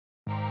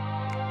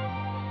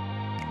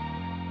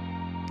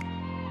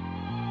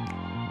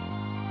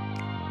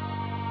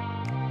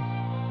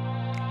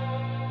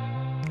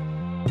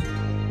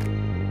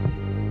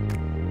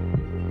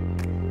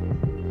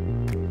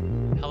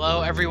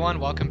everyone,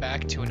 welcome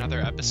back to another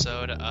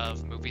episode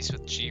of Movies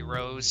with G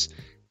Rose.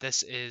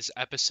 This is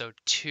episode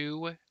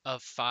 2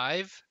 of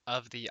 5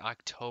 of the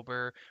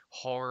October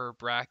horror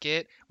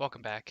bracket.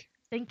 Welcome back.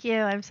 Thank you.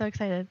 I'm so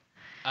excited.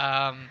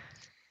 Um,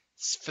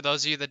 for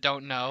those of you that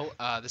don't know,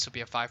 this will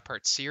be a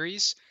 5-part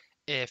series.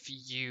 If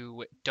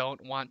you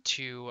don't want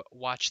to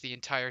watch the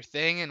entire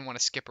thing and want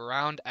to skip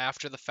around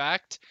after the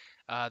fact,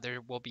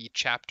 there will be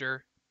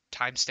chapter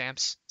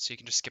timestamps, so you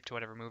can just skip to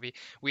whatever movie.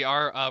 We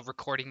are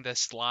recording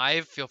this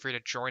live. Feel free to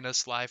join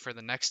us live for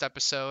the next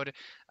episode,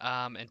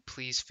 and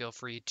please feel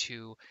free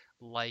to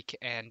like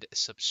and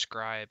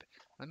subscribe.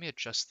 Let me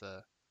adjust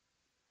the.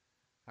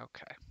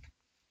 Okay.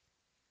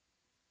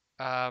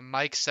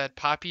 Mike said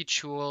Poppy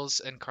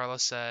Chules, and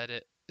Carlos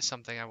said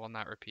something I will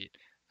not repeat.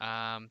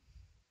 Um,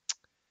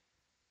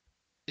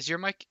 is your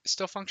mic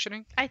still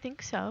functioning? I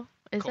think so.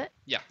 Is Cool. it?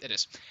 Yeah, it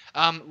is.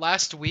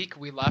 Last week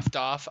we left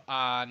off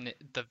on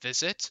The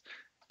Visit,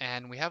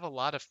 and we have a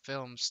lot of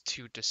films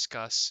to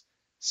discuss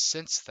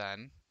since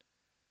then.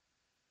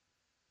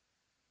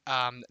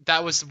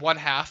 That was one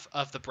half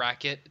of the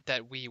bracket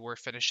that we were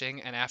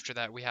finishing, and after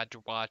that we had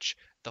to watch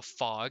The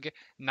Fog,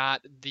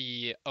 not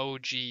the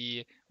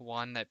OG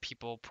one that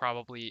people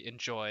probably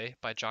enjoy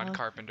by John Oh,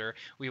 Carpenter.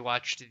 We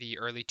watched the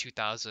early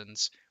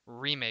 2000s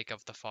remake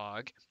of The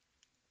Fog.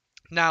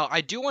 Now,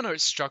 I do want to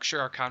structure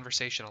our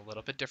conversation a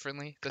little bit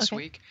differently this okay.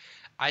 week.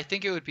 I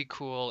think it would be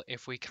cool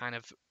if we kind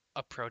of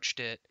approached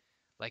it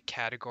like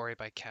category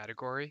by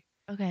category.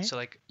 Okay. So,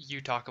 like,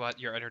 you talk about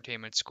your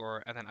entertainment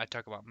score, and then I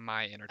talk about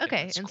my Okay.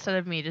 entertainment Instead score.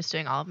 of me just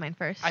doing all of mine I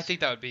first.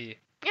 think that would be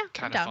Yeah, I'm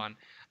kind of down.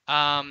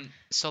 fun.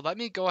 So let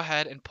me go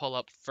ahead and pull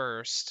up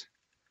first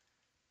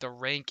the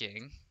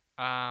ranking.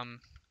 Bracket.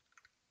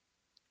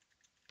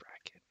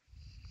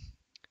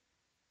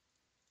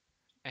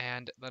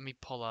 And let me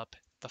pull up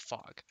The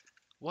Fog.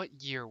 What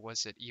year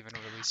was it even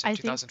released in? I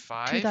think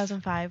 2005?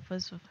 2005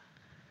 was,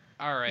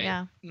 All right.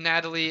 yeah.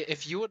 Natalie,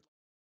 if you would.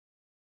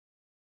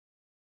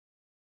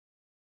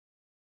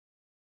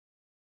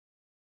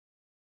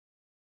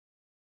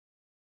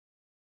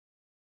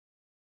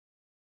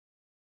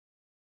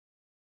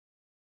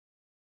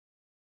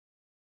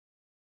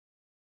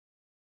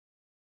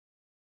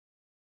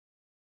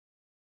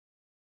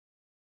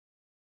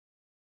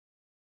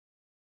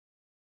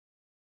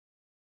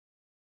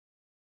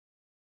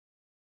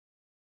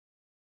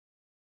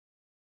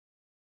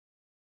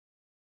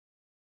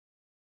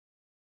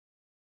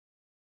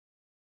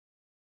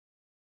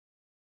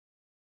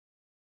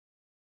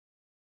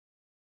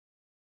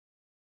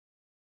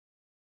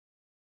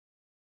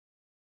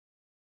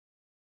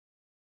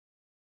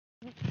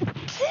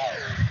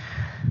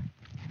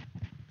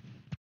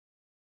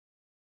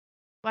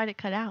 Why'd it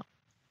cut out?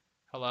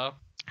 Hello?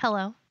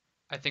 Hello.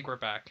 I think we're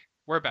back.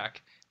 We're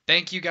back.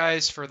 Thank you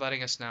guys for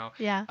letting us know.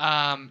 Yeah.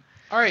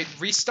 All right,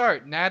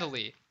 restart.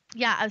 Natalie.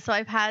 Yeah. So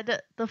I've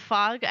had The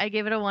Fog. I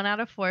gave it a 1 out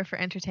of 4 for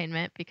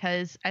entertainment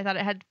because I thought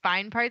it had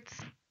fine parts,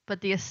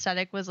 but the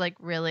aesthetic was like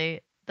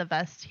really the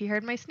best. He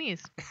heard my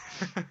sneeze.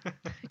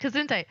 Because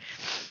didn't I?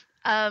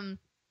 Um,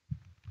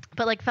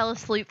 but like fell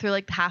asleep through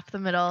like half the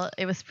middle.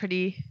 It was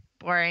pretty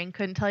boring.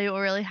 Couldn't tell you what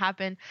really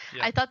happened.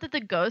 Yeah. I thought that the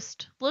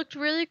ghost looked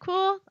really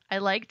cool. I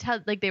liked how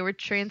like they were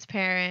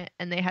transparent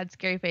and they had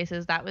scary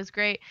faces. That was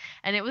great.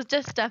 And it was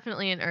just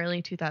definitely an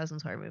early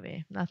 2000s horror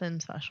movie.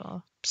 Nothing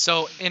special.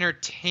 So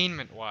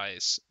entertainment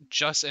wise,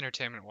 just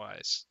entertainment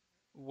wise,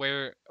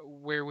 where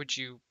would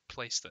you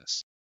place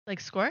this?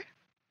 Like score?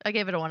 I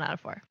gave it a 1 out of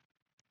 4.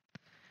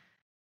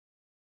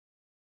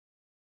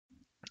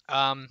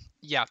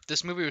 Yeah,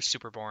 this movie was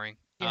super boring.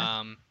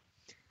 Yeah.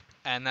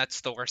 And that's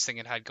the worst thing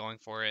it had going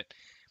for it.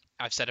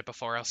 I've said it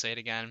before, I'll say it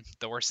again.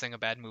 The worst thing a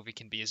bad movie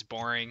can be is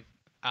boring.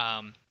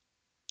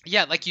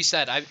 Yeah, like you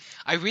said,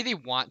 I really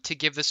want to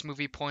give this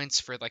movie points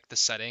for like the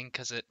setting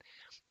because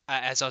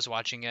as I was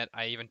watching it,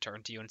 I even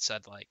turned to you and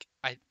said like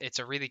it's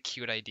a really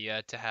cute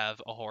idea to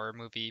have a horror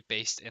movie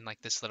based in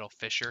like this little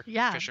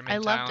Yeah, I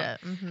fisherman loved town.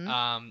 it.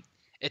 Um,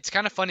 it's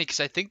kind of funny because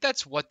I think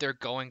that's what they're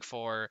going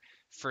for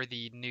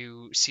the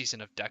new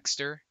season of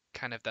Dexter,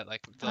 kind of that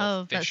like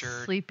little Oh, that fisher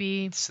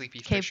sleepy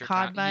Cape fisher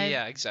town. Cod vibe.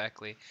 Yeah,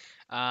 exactly.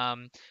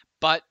 Um,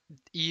 but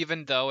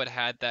even though it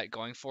had that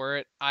going for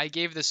it, I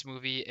gave this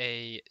movie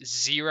a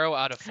 0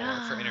 out of 4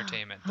 for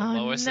entertainment. The Oh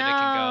lowest that it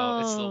can go.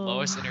 It's the no.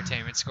 lowest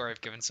entertainment score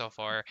I've given so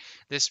far.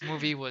 This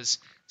movie was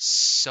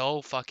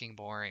so fucking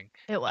boring.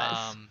 It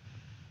was. Um,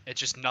 it's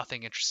just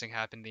nothing interesting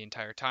happened the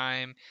entire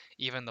time.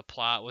 Even the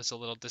plot was a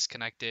little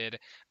disconnected.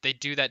 They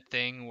do that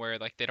thing where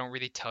like they don't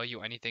really tell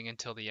you anything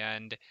until the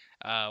end,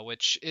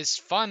 which is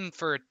fun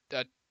for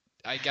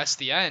I guess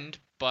the end,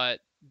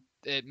 but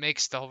it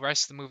makes the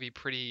rest of the movie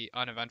pretty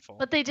uneventful.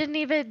 But they didn't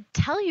even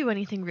tell you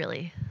anything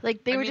really.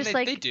 Like they I were mean, just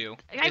they like, do.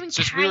 I mean, It's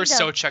just we were kind of.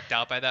 so checked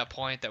out by that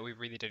point that we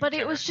really didn't But it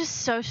care. was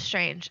just so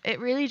strange. It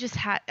really just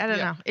had. I don't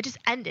Yeah. know. It just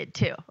ended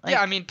too. Like,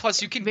 Yeah, I mean,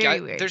 plus you can very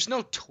get. weird. There's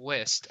no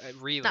twist,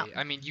 really. No.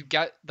 I mean, you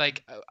get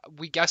like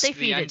we guessed They the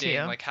feed it to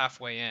ending you. like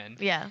halfway in.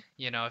 Yeah.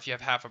 You know, if you have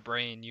half a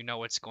brain, you know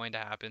what's going to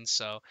happen.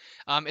 So,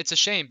 it's a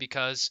shame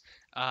because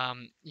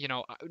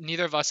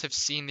Neither of us have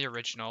seen the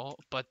original,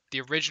 but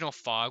the original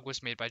Fog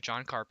was made by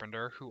John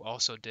Carpenter, who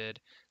also did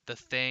The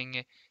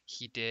Thing.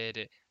 He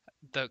did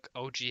the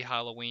OG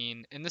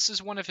Halloween, and this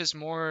is one of his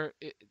more,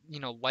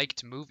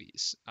 liked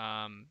movies.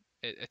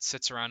 It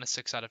sits around a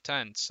 6 out of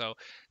 10. So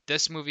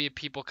this movie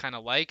people kind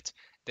of liked.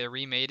 They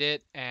remade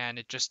it, and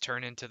it just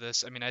turned into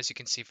this. I mean, as you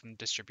can see from the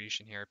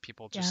distribution here,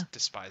 people Yeah. just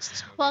despise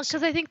this movie. Well, So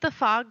because I think the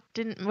fog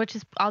didn't, which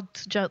is I'll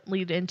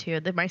lead into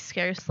my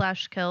scare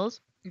slash kills.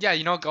 yeah,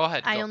 go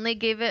ahead. I Go. only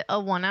gave it a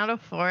 1 out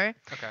of 4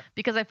 Okay.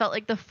 because I felt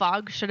like the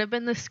fog should have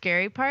been the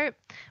scary part,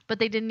 but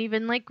they didn't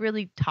even like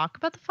really talk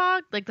about the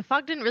fog. Like the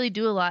fog didn't really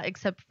do a lot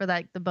except for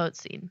like the boat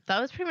scene. That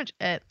was pretty much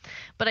it.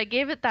 But I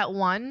gave it that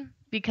 1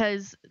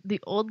 because the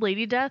old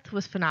lady death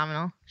was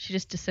phenomenal. She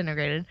just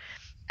disintegrated.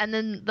 And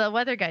then the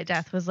weather guy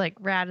death was like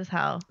rad as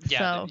hell.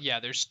 Yeah, So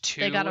there's two.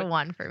 they got a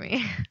 1 for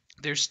me.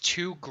 There's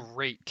 2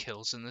 great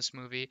kills in this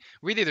movie.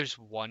 Really, there's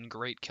 1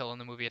 great kill in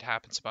the movie. It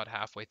happens about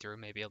halfway through,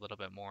 maybe a little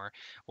bit more,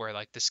 where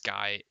like this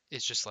guy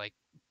is just like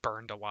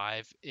burned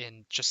alive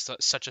in just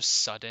such a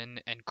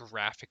sudden and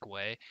graphic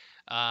way.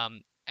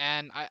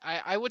 And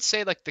I would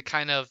say like the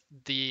kind of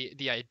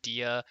the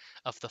idea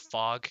of the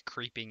fog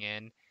creeping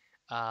in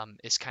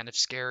is kind of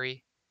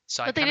scary.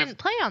 So I But they kind of didn't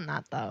play on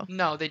that though.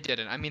 no, they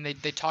didn't. I mean,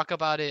 they talk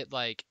about it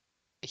like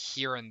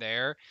here and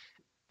there,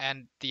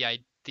 and the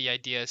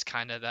idea is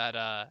kind of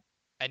that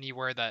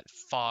anywhere that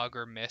fog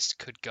or mist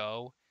could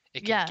go, it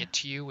can Yeah. get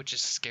to you, which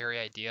is a scary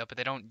idea, but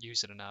they don't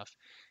use it enough.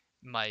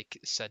 Mike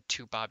said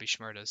 2 Bobby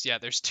Shmurdas. Yeah,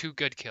 there's 2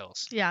 good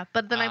kills. Yeah,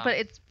 but then I put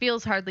it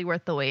feels hardly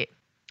worth the wait.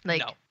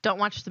 Like, No. don't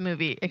watch the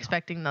movie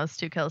expecting those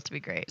 2 kills to be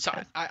great. So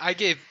I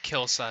gave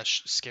kill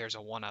slash scares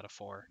a 1 out of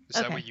 4. Is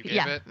that what you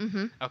gave it?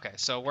 Mm-hmm. Okay,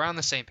 so we're on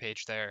the same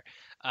page there.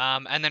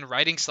 And then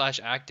writing slash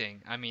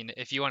acting. I mean,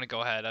 if you want to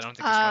go ahead, I don't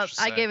think there's much to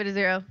say. I gave it a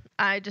 0.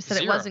 I just said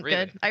 0, it wasn't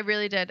really? good. I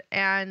really did.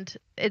 And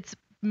it's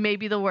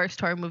maybe the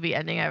worst horror movie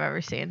ending I've ever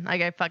seen.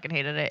 Like, I fucking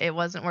hated it. It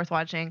wasn't worth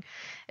watching.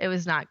 It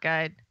was not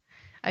good.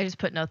 I just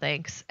put no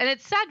thanks. And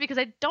it's sad because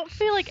I don't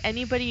feel like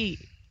anybody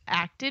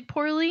acted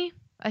poorly.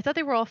 I thought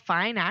they were all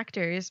fine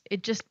actors.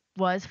 It just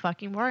was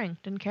fucking boring.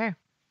 Didn't care.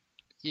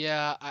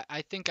 Yeah,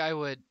 I think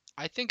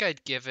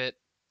I'd give it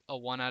a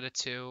 1 out of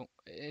 2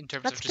 in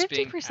terms That's of just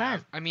being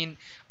 50%. I mean,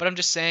 but I'm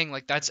just saying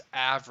like that's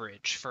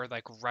average for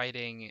like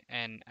writing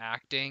and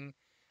acting.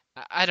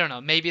 I don't know,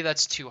 maybe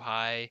that's too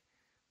high,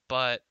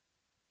 but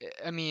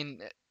I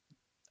mean,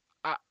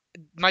 I,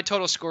 my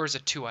total score is a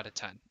 2 out of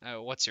 10.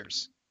 What's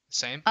yours?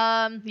 Same?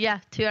 Yeah,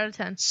 2 out of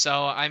 10.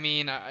 So, I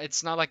mean,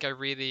 it's not like I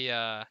really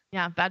Yeah,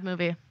 bad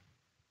movie.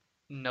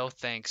 no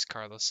thanks,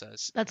 Carlos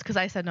says. That's because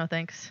I said no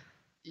thanks.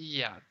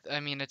 Yeah, I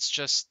mean, it's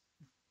just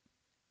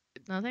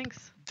No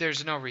thanks.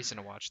 there's no reason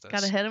to watch this.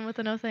 Gotta hit him with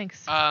a no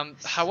thanks.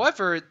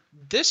 However,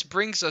 this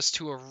brings us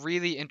to a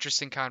really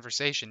interesting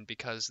conversation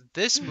because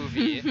this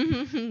movie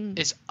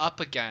is up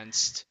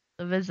against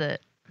The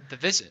Visit. The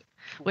Visit,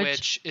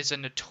 which is a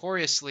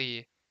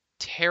notoriously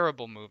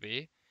terrible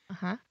movie.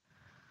 Uh-huh.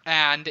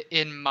 And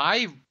in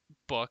my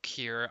book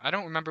here, I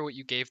don't remember what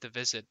you gave The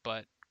Visit,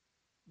 but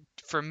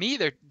for me,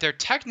 they're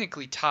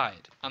technically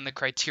tied on the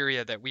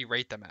criteria that we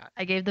rate them at.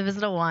 I gave The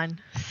Visit a 1,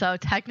 so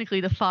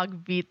technically The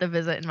Fog beat The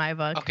Visit in my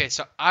book. Okay,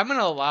 so I'm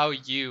gonna allow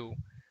you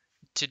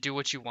to do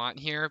what you want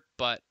here,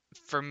 but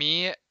for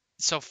me,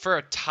 so for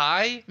a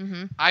tie,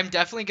 I'm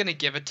definitely gonna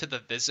give it to The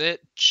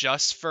Visit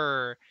just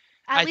for.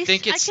 At I least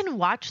think it's. I can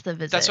watch The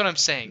Visit. That's what I'm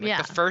saying. Like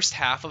Yeah. the first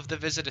half of The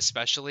Visit,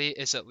 especially,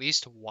 is at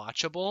least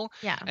watchable.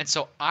 Yeah. And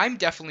so I'm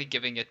definitely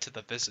giving it to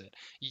The Visit.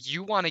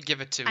 You want to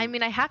give it to. I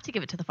mean, I have to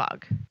give it to The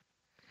Fog.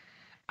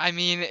 I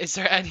mean, is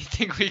there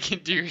anything we can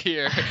do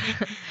here?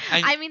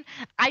 I mean,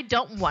 I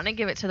don't want to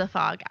give it to The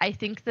Fog. I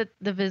think that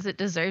The Visit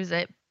deserves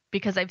it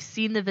because I've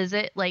seen The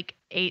Visit like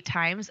 8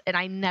 times and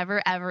I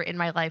never ever in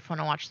my life want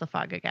to watch The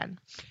Fog again.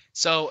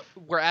 So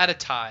we're at a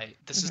tie.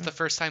 This is the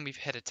first time we've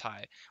hit a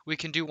tie. We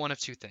can do one of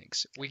 2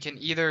 things. We can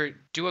either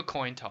do a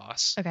coin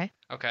toss. Okay.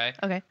 Okay.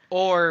 Okay.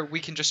 Or we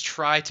can just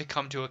try to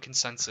come to a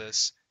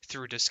consensus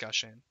through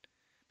discussion.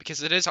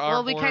 Because it is our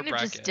Well, we horror kind of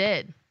bracket. just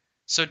did.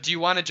 So do you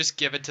want to just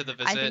give it to The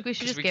Visit? I think we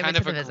should 'Cause just we give kind it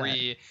of to The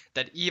agree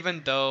that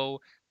even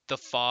though The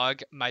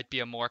Fog might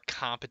be a more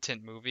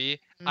competent movie,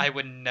 I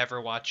would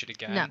never watch it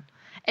again. No.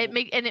 It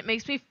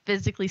makes me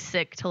physically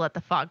sick to let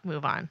The Fog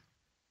move on.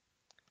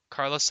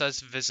 Carlos says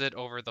Visit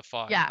over The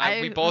Fog.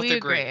 Yeah, we both we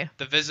agree. agree.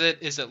 The Visit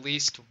is at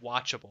least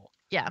watchable.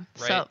 Yeah.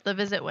 Right? So The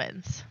Visit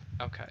wins.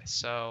 Okay,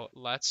 so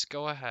let's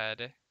go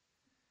ahead,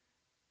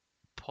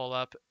 pull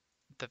up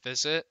The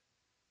Visit,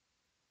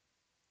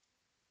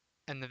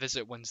 and The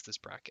Visit wins this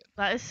bracket.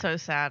 That is so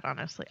sad,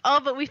 honestly. Oh,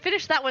 but we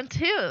finished that one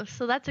too,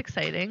 so that's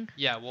exciting.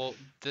 Yeah, we'll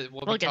be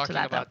We'll get to talking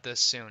that, about this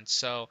soon.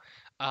 So,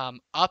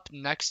 up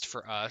next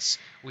for us,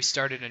 we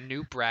started a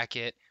new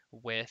bracket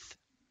with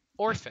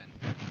Orphan,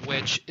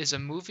 which is a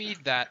movie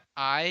that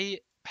I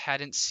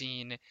hadn't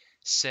seen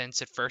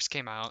since it first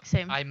came out.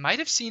 Same. I might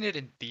have seen it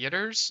in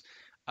theaters,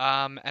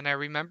 and I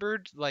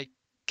remembered like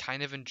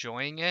kind of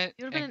enjoying it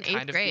You would have been and in 8th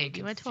kind of being grade.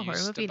 You went to a horror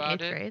confused movie in about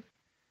 8th it. grade.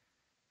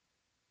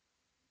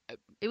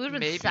 It would have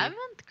been maybe.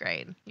 7th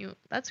grade.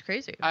 That's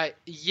crazy.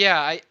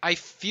 I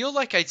feel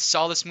like I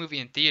saw this movie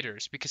in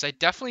theaters because I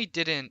definitely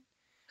didn't.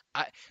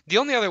 The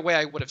only other way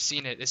I would have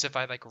seen it is if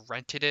I like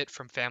rented it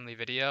from Family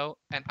Video,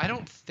 and I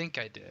don't think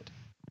I did.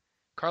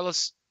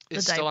 Carlos The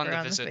is still on diaper the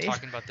on the visit face.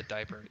 talking about the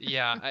diaper.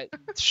 Yeah,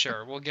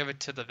 sure, we'll give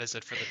it to the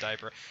visit for the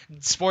diaper.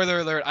 Spoiler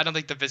alert, I don't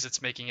think the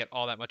visit's making it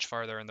all that much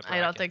farther in the I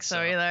don't bracket, think so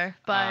so either,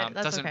 but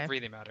that's doesn't okay.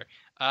 really matter.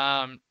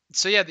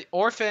 So yeah, The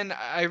Orphan,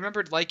 I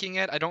remembered liking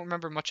it. I don't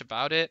remember much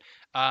about it.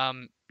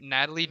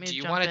 Natalie, Let me do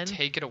you jump want to in.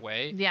 take it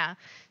away? Yeah.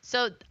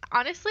 So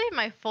honestly,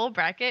 my full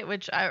bracket,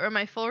 or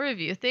my full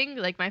review thing,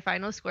 like my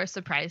final score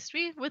surprised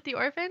me with The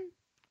Orphan,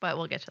 but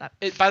we'll get to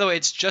that. By the way,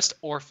 it's just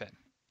Orphan.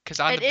 Because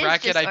on It the is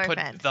bracket just I put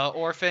Orphan The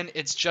Orphan,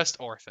 it's just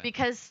Orphan.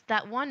 because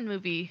that one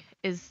movie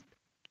is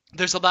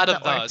There's a lot The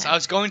of those. I Orphan.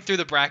 was going through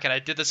the bracket. I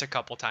did this a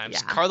couple times.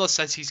 Yeah. Carlos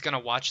says he's gonna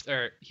watch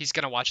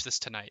this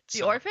tonight. The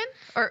So Orphan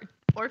or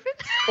Orphan?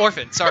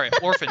 Orphan, sorry,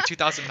 Orphan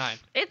 2009.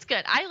 It's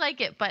good. I like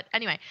it, but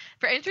anyway,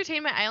 for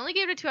entertainment, I only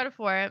gave it a 2 out of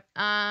 4.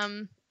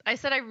 I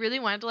said I really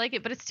wanted to like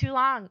it, but it's too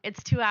long.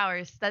 It's 2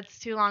 hours. That's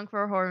too long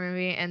for a horror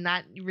movie, and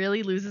that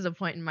really loses a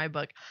point in my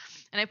book.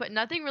 And I put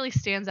nothing really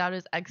stands out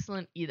as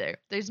excellent either.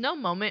 There's no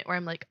moment where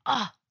I'm like,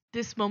 oh,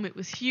 this moment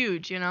was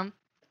huge, you know?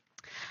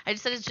 I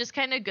just said it's just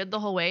kind of good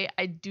the whole way.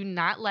 I do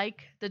not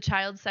like the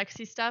child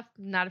sexy stuff.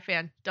 Not a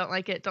fan. Don't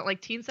like it. Don't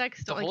like teen sex.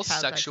 The Don't like whole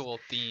child sex. sexual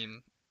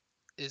theme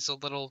is a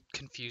little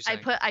confusing.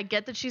 I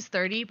get that she's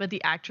 30, but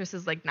the actress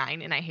is like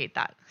 9, and I hate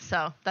that.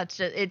 So that's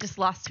just it. Just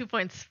lost 2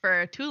 points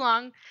for too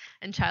long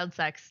and child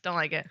sex. Don't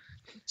like it.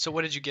 So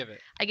what did you give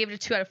it? I gave it a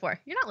 2 out of 4.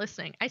 You're not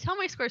listening. I tell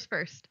my scores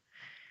first.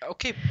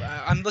 Okay,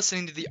 I'm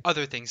listening to the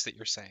other things that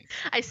you're saying.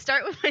 I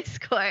start with my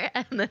score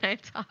and then I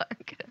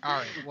talk. All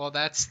right. Well,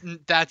 that's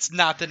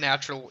not the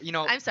natural.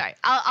 I'm sorry.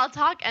 I'll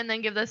talk and then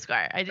give the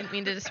score. I didn't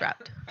mean to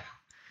disrupt.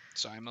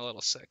 Sorry, I'm a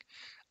little sick.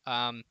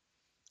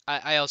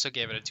 I also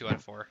gave it a 2 out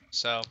of 4.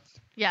 So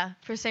Yeah,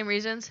 for same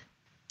reasons.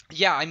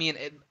 yeah, I mean,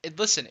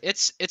 listen,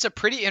 it's a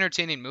pretty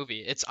entertaining movie.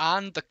 It's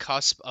on the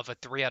cusp of a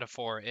 3 out of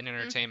 4 in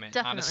entertainment,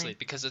 honestly, definitely.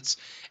 because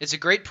it's a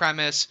great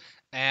premise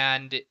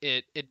and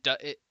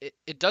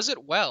it does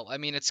it well. I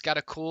mean, it's got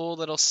a cool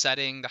little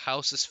setting. The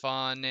house is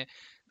fun.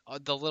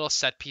 The little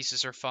set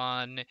pieces are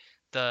fun.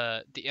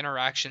 The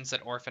interactions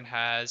that Orphan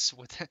has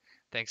with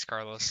thanks,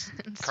 Carlos.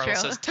 It's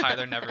Carlos true. says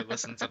Tyler never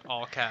listens in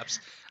all caps.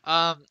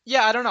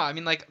 Yeah, I don't know. I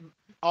mean, like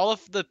all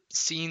of the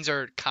scenes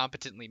are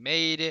competently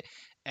made Yeah,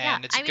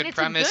 and it's I a mean good it's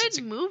premise.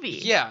 a good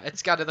movie. Yeah,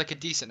 it's got like a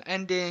decent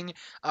ending.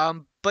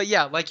 But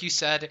yeah, like you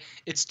said,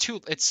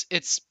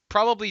 it's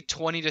probably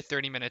 20 to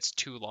 30 minutes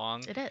too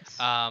long. It is.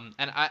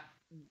 And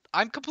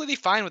I'm completely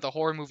fine with a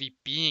horror movie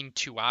being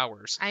 2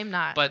 hours. I'm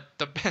not. But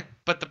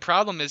the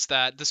problem is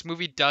that this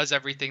movie does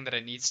everything that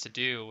it needs to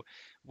do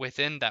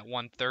within that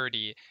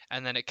 130,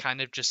 and then it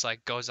kind of just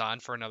like goes on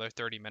for another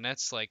 30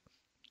 minutes. Like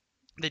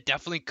they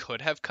definitely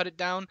could have cut it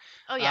down.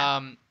 Oh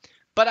yeah.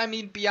 But I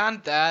mean,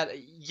 beyond that,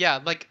 yeah,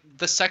 like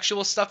the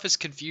sexual stuff is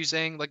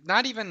confusing. Like,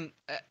 not even,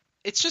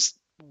 it's just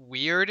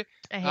weird.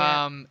 I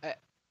hate it.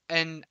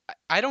 And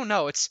I don't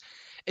know. It's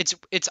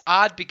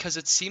odd because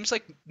it seems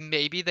like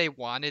maybe they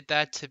wanted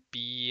that to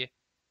be.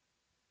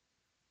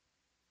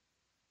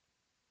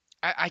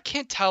 I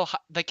can't tell how,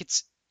 like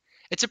it's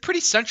a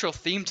pretty central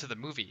theme to the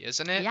movie,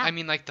 isn't it? Yeah. I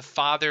mean, like the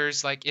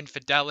father's like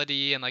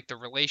infidelity and like the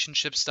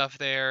relationship stuff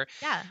there.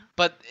 Yeah.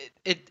 But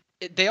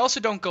they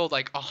also don't go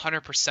like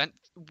 100%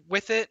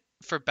 with it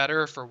for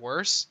better or for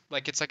worse.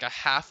 Like it's like a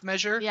half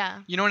measure.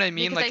 Yeah. You know what I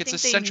mean? Because Like I it's a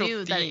think they central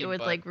knew theme, that it would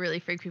but like really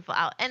freak people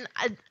out. And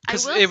I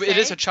because will it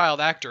is say- a child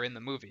actor in the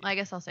movie. I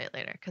guess I'll say it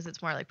later because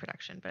it's more like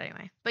production. But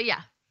anyway. But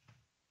yeah.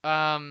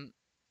 Um,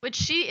 Which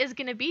she is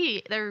gonna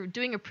be. They're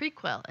doing a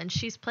prequel, and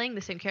she's playing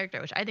the same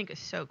character, which I think is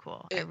so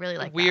cool. I really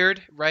like that.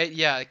 weird, right?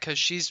 Yeah, because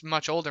she's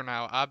much older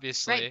now,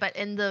 obviously. Right, but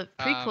in the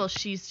prequel,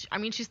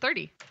 Um, she's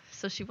 30,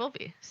 so she will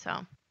be.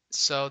 So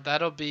So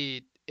that'll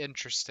be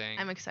interesting.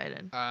 I'm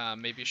excited.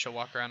 Maybe she'll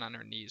walk around on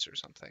her knees or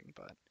something.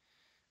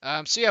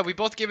 But so yeah, we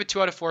both gave it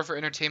 2 out of 4 for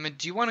entertainment.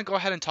 Do you want to go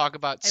ahead and talk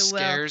about I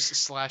will.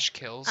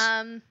 scares/kills?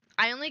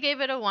 I only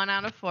gave it a 1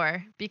 out of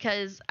 4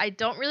 because I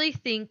don't really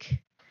think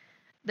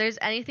there's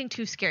anything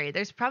too scary.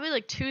 There's probably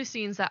like 2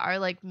 scenes that are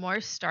like more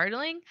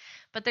startling,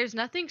 but there's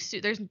nothing.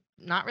 There's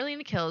not really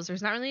any kills.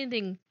 There's not really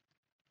anything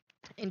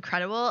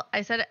incredible.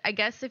 I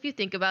guess if you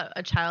think about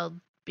a child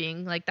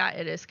being like that,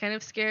 it is kind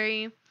of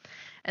scary,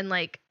 and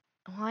like,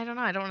 well, I don't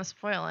know. I don't want to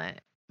spoil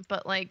it,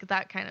 but like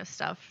that kind of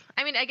stuff.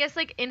 I mean, I guess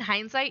like in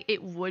hindsight,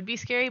 it would be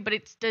scary, but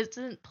it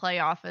doesn't play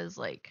off as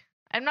like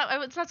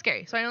It's not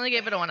scary, so I only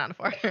gave it a 1 out of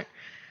 4.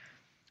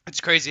 It's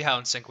crazy how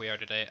in sync we are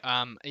today.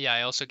 Yeah,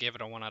 I also gave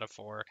it a 1 out of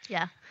 4.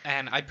 Yeah.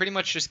 And I pretty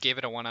much just gave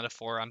it a 1 out of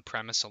 4 on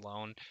premise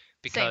alone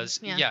because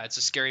yeah. it's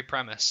a scary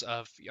premise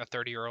of a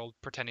 30-year-old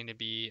pretending to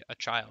be a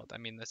child. I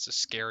mean, that's a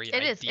scary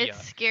It is. idea.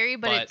 It's scary,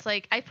 but it's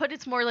like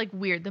it's more like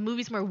weird. The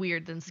movie's more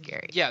weird than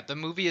scary. Yeah, the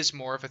movie is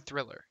more of a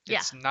thriller. Yeah.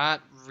 It's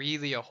not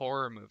really a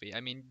horror movie.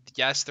 I mean,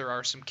 yes, there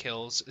are some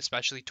kills,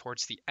 especially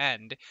towards the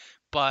end,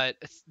 but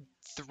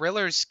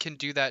thrillers can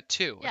do that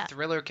too. Yeah. A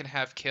thriller can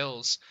have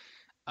kills.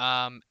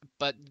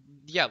 But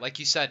yeah, like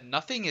you said,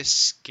 nothing is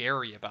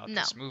scary about No,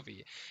 this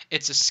movie.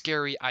 It's a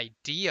scary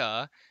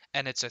idea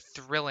and it's a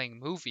thrilling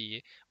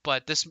movie,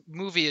 but this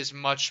movie is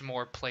much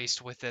more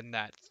placed within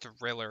that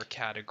thriller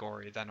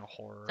category than a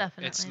horror. It's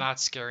definitely. not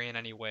scary in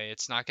any way.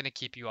 It's not going to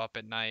keep you up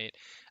at night.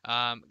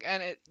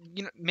 And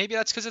maybe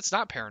that's because it's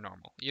not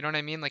paranormal. You know what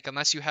I mean? Like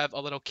unless you have a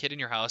little kid in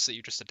your house that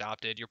you just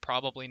adopted, you're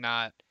probably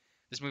not.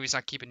 This movie's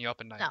not keeping you up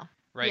at night, No.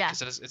 right? Yeah.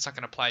 Because it's not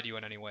going to apply to you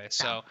in any way. No.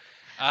 So,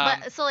 um,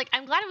 But so like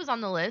I'm glad it was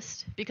on the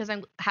list because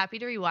I'm happy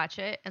to rewatch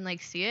it and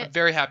like see I'm it.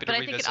 very happy to But I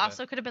think it revisit it.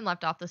 also could have been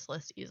left off this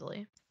list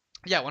easily.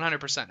 Yeah,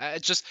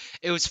 100%.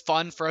 It was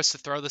fun for us to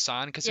throw this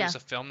on because it Yeah. was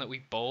a film that we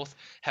both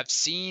have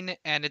seen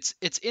and it's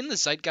in the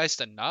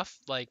zeitgeist enough.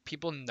 Like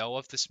people know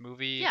of this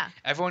movie. Yeah.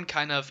 Everyone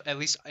kind of, at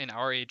least in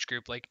our age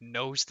group, like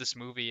knows this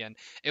movie and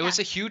it Yeah. was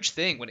a huge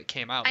thing when it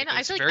came out. I Like know. it I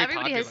was feel like very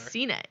everybody popular. has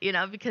seen it,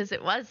 because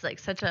it was like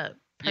such a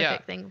Yeah.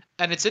 perfect thing.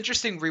 And it's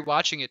interesting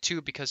rewatching it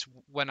too because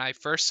when I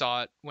first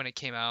saw it when it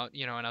came out,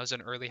 and I was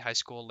in early high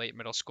school, late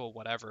middle school,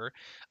 whatever,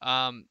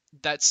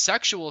 that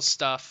sexual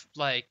stuff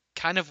like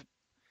kind of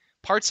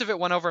parts of it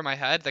went over my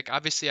head. Like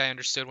obviously I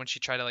understood when she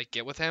tried to like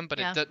get with him, but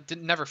Yeah. it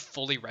didn't never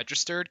fully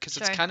registered because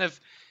it's Sure. kind of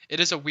it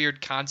is a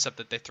weird concept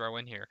that they throw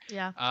in here.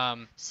 Yeah.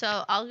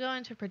 So I'll go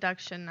into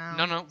production now.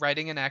 No,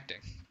 writing and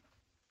acting.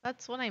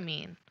 That's what I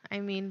mean. I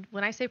mean,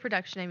 when I say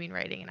production, I mean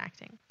writing and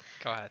acting.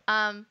 Go ahead.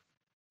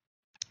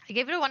 I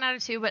gave it a 1 out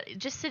of 2, but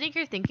just sitting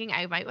here thinking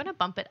I might want to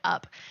bump it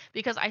up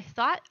because I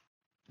thought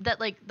that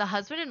like the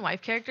husband and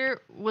wife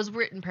character was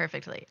written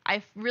perfectly.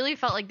 I really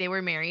felt like they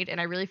were married and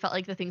I really felt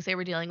like the things they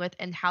were dealing with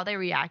and how they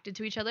reacted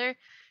to each other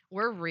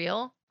were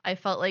real. I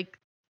felt like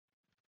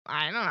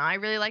I don't know, I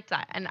really liked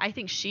that. And I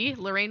think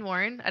Lorraine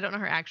Warren, I don't know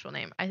her actual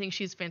name. I think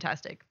she's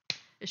fantastic.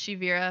 Is she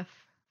Vera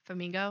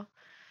Farmiga?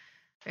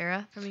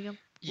 Vera Farmiga?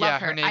 Yeah,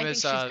 Love her her. name I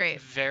is think she's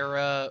great.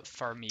 Vera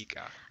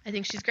Farmiga. I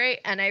think she's great,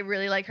 and I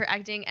really like her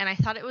acting, and I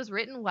thought it was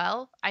written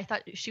well. I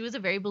thought she was a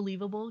very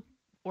believable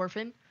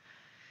orphan.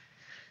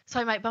 So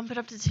I might bump it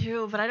up to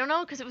 2, but I don't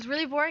know because it was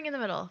really boring in the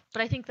middle.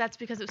 But I think that's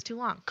because it was too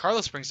long.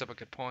 Carlos brings up a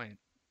good point.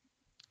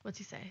 What's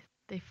he say?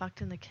 They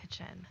fucked in the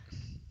kitchen.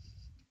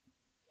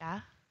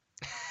 Yeah,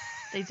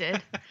 they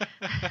did.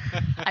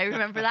 I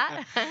remember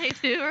that. I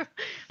do.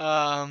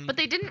 But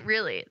they didn't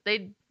really.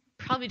 They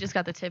probably just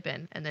got the tip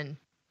in, and then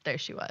there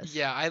she was.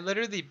 Yeah, I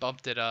literally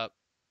bumped it up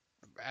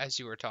as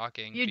you were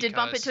talking. You did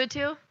bump it to a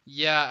 2?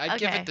 Yeah, I'd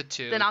give Okay, it the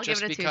 2. then I'll give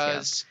just it a 2 too.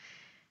 because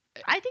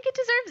I think it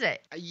deserves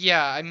it.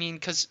 Yeah, I mean,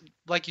 because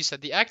like you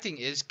said, the acting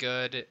is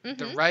good. The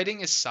Mhm.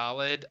 writing is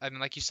solid. I mean,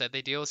 like you said,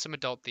 they deal with some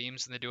adult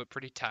themes and they do it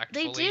pretty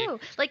tactfully. They do.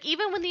 Like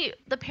even when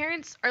the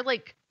parents are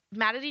like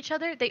mad at each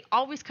other, they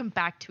always come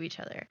back to each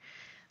other.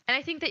 And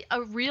I think that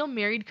a real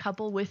married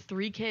couple with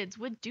 3 kids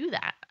would do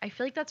that. I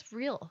feel like that's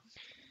real.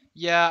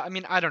 Yeah, I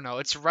mean, I don't know.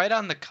 It's right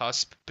on the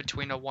cusp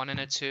between a 1 and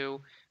a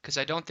 2 because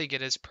I don't think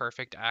it is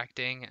perfect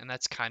acting, and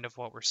that's kind of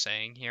what we're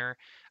saying here.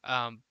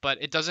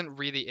 But it doesn't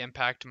really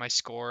impact my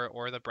score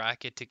or the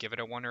bracket to give it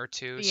a 1 or a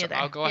 2. Me So either.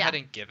 I'll go Yeah. ahead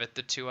and give it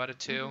the 2 out of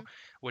 2, Mhm.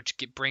 which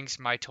brings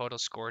my total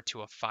score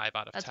to a 5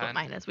 out of That's 10. what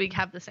mine is. We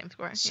have the same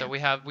score. So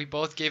yeah. we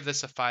both gave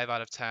this a 5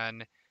 out of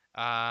 10.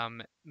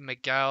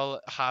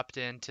 Miguel hopped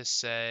in to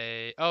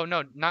say, oh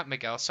no, not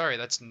Miguel. Sorry,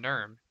 that's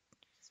Nerm.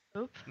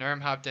 Oop. Nerm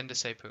hopped in to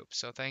say poop.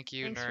 So thank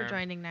you, Thanks Nerm. for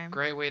joining, Narm.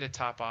 Great way to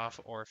top off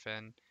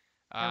Orphan.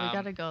 Yeah, we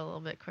gotta go a little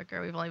bit quicker.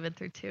 We've only been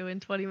through 2 in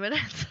 20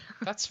 minutes.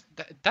 That's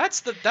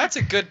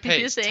a good You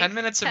pace. think? 10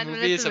 minutes of 10 movie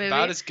minutes is of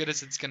about movie? as good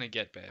as it's gonna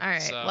get, babe. All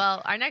right. So,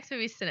 Well, our next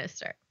movie is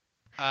Sinister.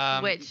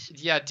 which-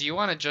 yeah, do you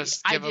want to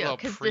just I give a do, little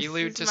 'cause this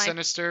prelude is to my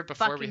Sinister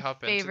before we Fucking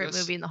hop into favorite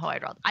this? movie in the whole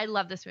wide world. I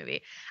love this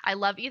movie. I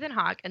love Ethan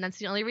Hawke, and that's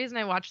the only reason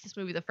I watched this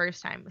movie the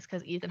first time was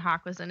because Ethan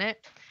Hawke was in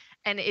it.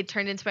 And it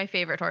turned into my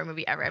favorite horror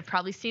movie ever. I've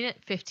probably seen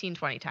it 15,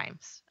 20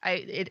 times.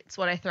 It's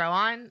what I throw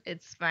on.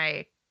 It's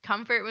my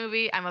comfort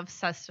movie. I'm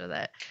obsessed with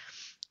it.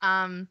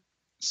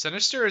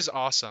 Sinister is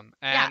awesome,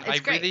 Yeah, and it's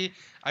great.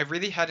 I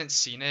really hadn't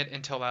seen it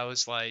until I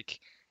was like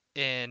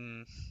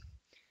in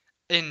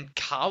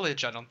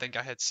college. I don't think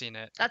I had seen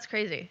it. That's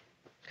crazy.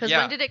 Because Yeah.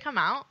 when did it come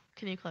out?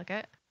 Can you click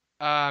it?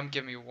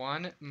 Give me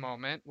one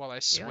moment while I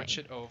switch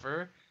Doing. it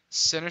over.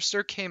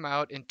 Sinister came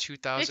out in 15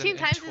 times is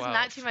 2012.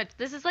 not too much.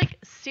 This is like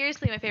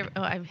seriously my favorite.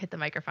 Oh, I hit the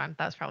microphone.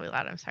 That was probably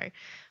loud. I'm sorry.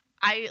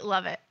 I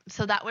love it.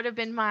 So that would have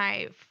been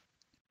my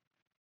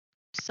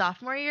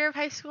sophomore year of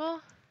high school.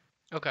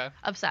 Okay.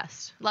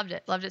 Obsessed. Loved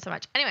it. Loved it so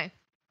much. Anyway,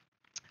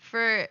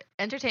 for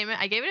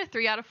entertainment, I gave it a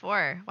 3 out of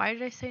 4. Why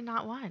did I say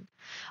not 1?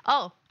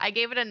 Oh, I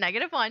gave it a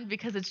 -1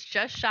 because it's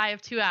just shy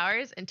of 2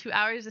 hours, and 2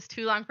 hours is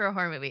too long for a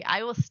horror movie.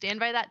 I will stand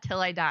by that till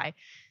I die.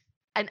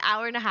 An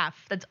hour and a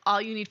half. That's all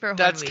you need for a horror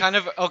That's movie. kind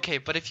of okay,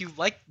 but if you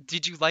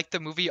did you like the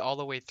movie all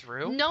the way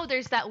through? No,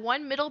 there's that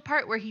one middle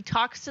part where he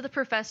talks to the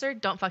professor.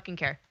 Don't fucking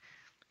care.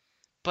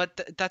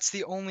 But that's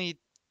the only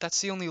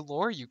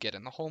lore you get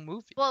in the whole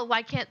movie. Well,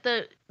 why can't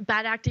the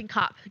bad acting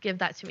cop give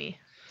that to me?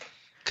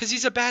 Because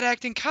he's a bad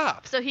acting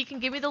cop. So he can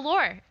give me the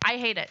lore. I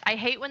hate it. I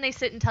hate when they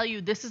sit and tell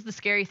you this is the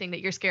scary thing that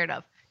you're scared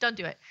of. Don't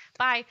do it.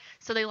 Bye.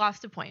 So they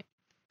lost a point.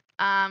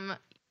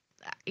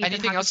 Ethan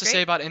Anything Hawke else is to say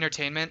great. about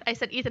Entertainment? I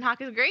said Ethan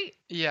Hawke is great,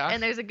 Yeah,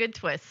 and there's a good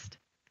twist.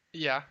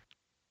 yeah.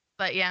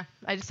 But yeah,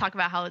 I just talk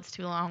about how it's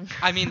too long.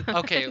 I mean,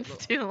 okay,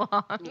 It's too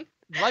long.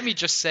 let me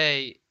just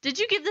say, Did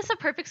you give this a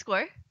perfect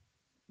score?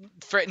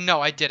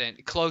 no, I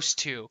didn't. Close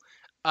to.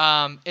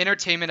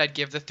 Entertainment, I'd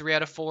give the 3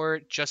 out of 4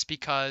 just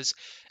because,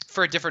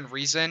 for a different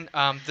reason.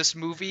 This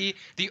movie,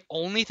 the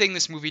only thing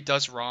this movie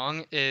does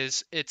wrong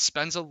is it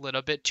spends a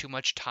little bit too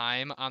much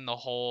time on the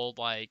whole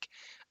like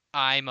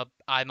I'm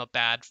a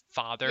bad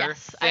father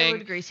Yes, I would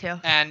thing, agree too.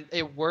 and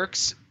it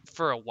works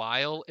for a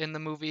while in the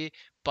movie.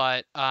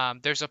 But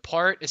there's a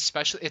part,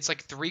 especially it's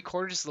like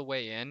 3/4 of the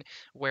way in,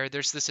 where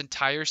there's this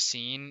entire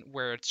scene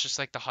where it's just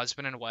like the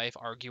husband and wife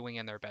arguing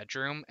in their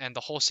bedroom, and the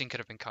whole scene could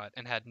have been cut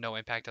and had no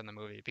impact on the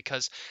movie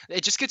because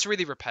it just gets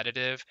really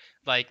repetitive.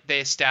 Like they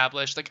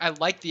establish, like I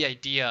like the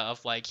idea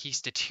of like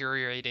he's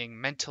deteriorating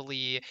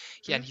mentally,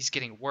 and Mhm. he's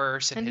getting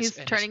worse, And he's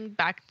and his turning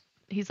back.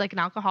 He's like an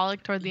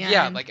alcoholic toward the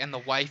yeah, end. like, and the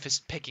wife is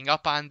picking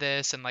up on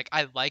this, and like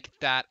I like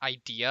that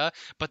idea,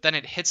 but then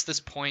it hits this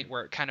point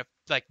where it kind of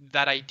like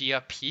that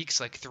idea peaks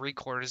like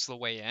 3/4 of the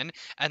way in,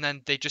 and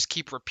then they just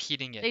keep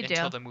repeating it They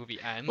until do. the movie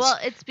ends. Well,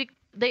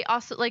 they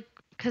also like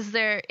because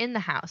they're in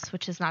the house,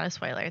 which is not a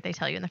spoiler. They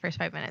tell you in the first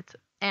 5 minutes,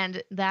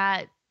 and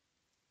that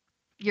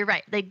you're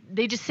right.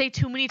 They just say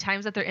too many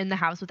times that they're in the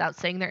house without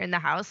saying they're in the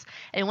house.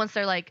 And once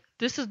they're like,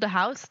 "This is the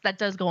house," that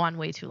does go on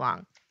way too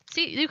long.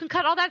 See, you can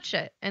cut all that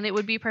shit, and it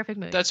would be a perfect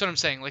movie. That's what I'm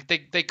saying. Like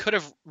they could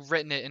have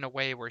written it in a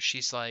way where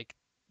she's like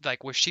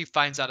where she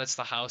finds out it's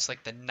the house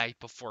like the night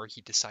before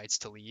he decides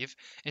to leave,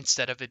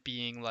 instead of it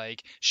being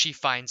like she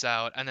finds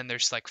out and then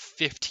there's like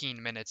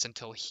 15 minutes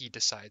until he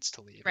decides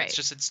to leave. It's Right.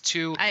 just it's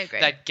too I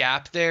agree. that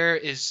gap there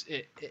is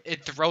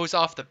it throws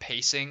off the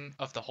pacing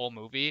of the whole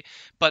movie.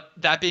 But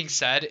that being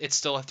said, it's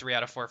still a 3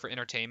 out of 4 for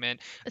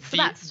entertainment. It's the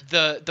The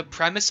best. the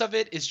premise of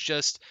it is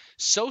just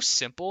so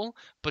simple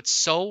but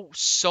so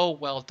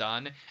well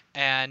done,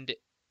 and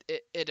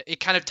it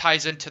kind of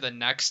ties into the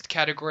next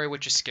category,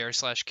 which is scare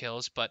slash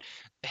kills. But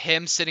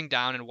him sitting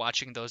down and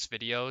watching those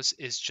videos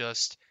is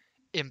just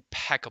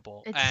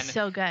impeccable. It's And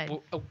so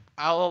good.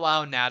 I'll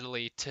allow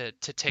Natalie to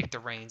take the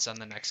reins on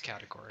the next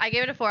category. I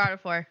gave it a 4 out of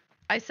 4.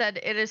 I said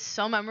it is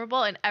so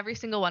memorable, and every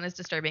single one is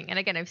disturbing. And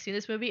again, I've seen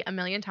this movie a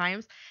million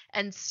times,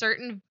 and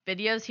certain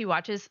videos he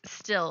watches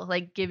still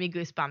like give me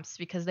goosebumps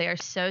because they are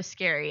so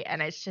scary,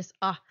 and it's just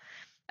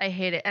I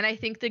hate it. And I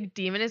think the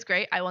demon is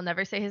great. I will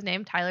never say his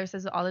name. Tyler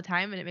says it all the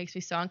time, and it makes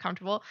me so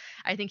uncomfortable.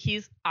 I think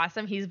he's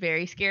awesome. He's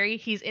very scary.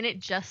 He's in it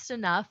just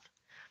enough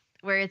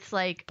where it's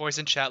like, Boys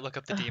in chat, look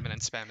up the ugh, demon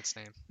and spam its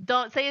name.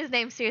 don't say his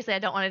name. Seriously, I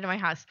don't want it in my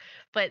house.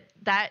 But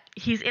that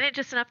he's in it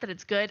just enough that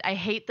it's good. I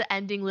hate the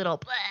ending little.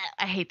 Bleh,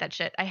 I hate that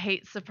shit. I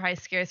hate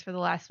surprise scares for the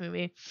last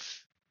movie.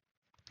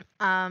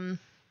 Um,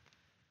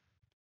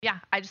 yeah,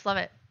 I just love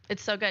it.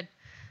 It's so good.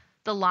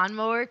 The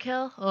lawnmower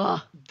kill.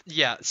 Ugh.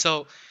 Yeah,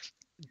 so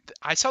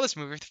I saw this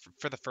movie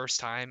for the first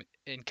time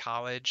in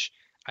college.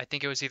 I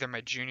think it was either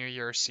my junior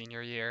year or senior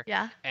year,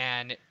 Yeah.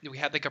 and we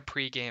had like a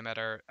pregame at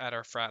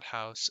our frat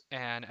house,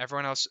 and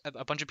everyone else,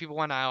 a bunch of people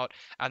went out,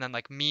 and then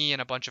like me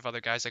and a bunch of other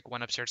guys like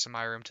went upstairs to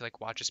my room to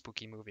like watch a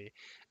spooky movie,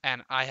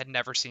 and I had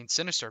never seen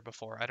Sinister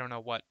before. I don't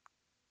know what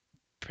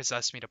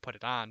possessed me to put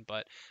it on,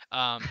 but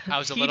I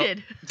was a little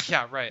Heated.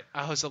 yeah, right.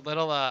 I was a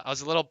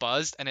little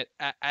buzzed, and it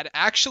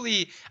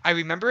actually I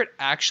remember it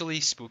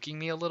actually spooking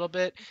me a little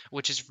bit,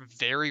 which is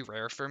very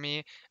rare for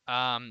me.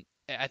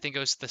 I think it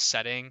was the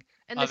setting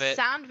And the of it.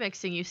 sound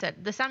mixing, you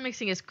said the sound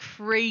mixing is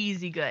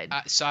crazy good.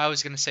 So I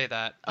was gonna say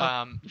that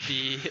Oh.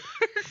 the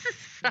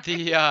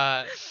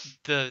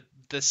Sorry.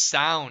 the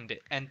sound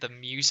and the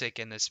music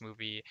in this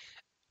movie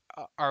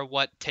are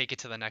what take it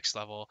to the next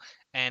level.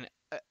 And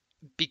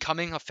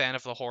becoming a fan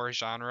of the horror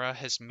genre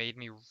has made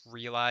me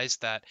realize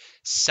that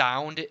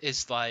sound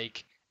is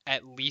like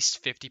at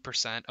least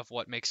 50% of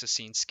what makes a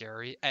scene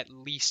scary, at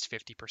least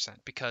 50%.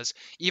 Because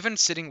even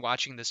sitting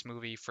watching this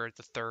movie for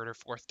the third or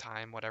fourth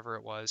time, whatever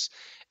it was,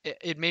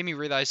 it made me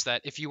realize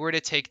that if you were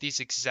to take these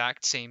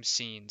exact same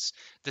scenes,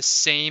 the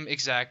same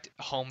exact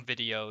home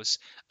videos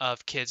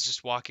of kids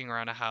just walking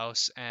around a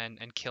house and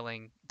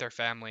killing their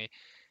family,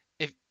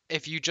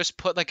 if you just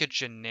put like a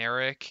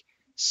generic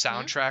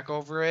Mhm. soundtrack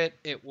over it,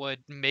 it would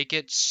make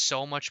it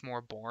so much more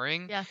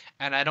boring. Yeah.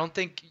 And I don't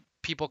think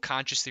people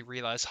consciously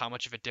realize how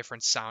much of a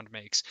difference sound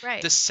makes.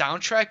 Right. The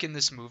soundtrack in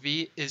this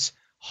movie is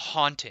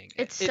haunting.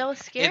 It's so It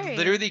scary.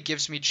 literally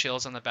gives me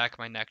chills on the back of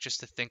my neck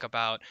just to think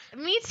about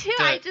Me too.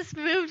 the I just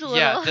moved a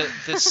yeah, little.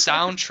 the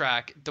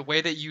soundtrack, the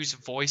way they use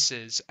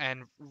voices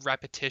and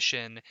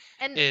repetition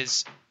And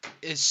is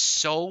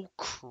so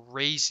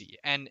crazy.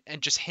 And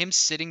just him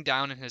sitting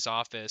down in his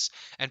office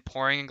and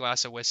pouring a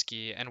glass of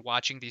whiskey and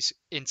watching these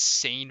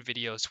insane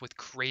videos with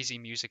crazy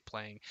music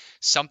playing.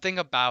 Something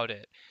about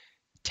it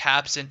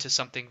taps into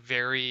something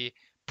very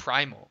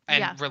primal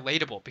Yeah. and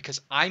relatable because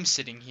I'm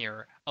sitting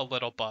here a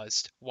little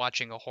buzzed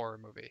watching a horror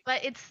movie.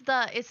 But it's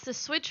the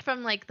switch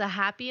from like the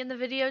happy in the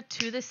video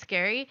to the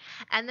scary,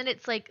 and then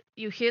it's like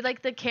you hear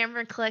like the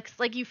camera clicks,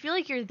 like you feel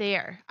like you're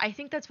there. I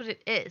think that's what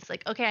it is.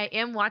 Like, okay, I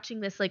am watching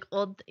this like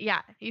old,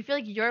 yeah. You feel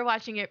like you're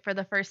watching it for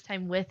the first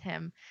time with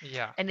him,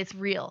 Yeah. and it's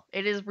real.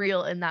 It is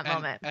real in that and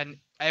moment. and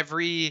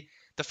every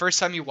the first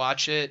time you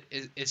watch it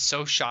is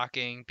so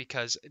shocking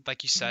because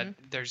like you Hmm. said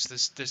there's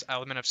this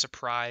element of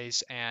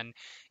surprise, and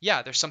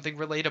yeah, there's something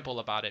relatable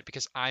about it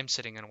because I'm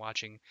sitting and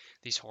watching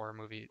these horror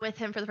movies. With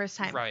him for the first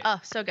time. Right. Oh,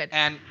 so good.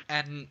 And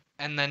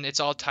then it's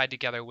all tied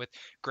together with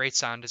great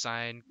sound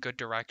design, good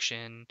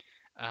direction,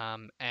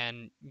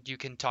 and you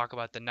can talk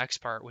about the next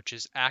part, which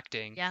is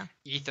acting. Yeah.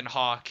 Ethan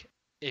Hawke,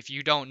 if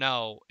you don't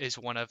know, is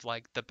one of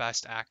like the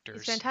best He's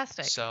actors.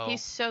 fantastic. So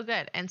He's so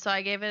good. And so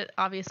I gave it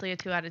obviously a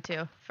 2 out of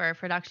 2 for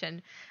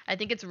production. I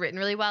think it's written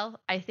really well.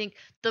 I think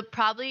the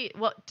probably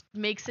what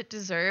makes it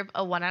deserve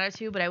a 1 out of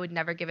 2, but I would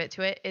never give it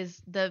to it, is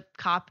the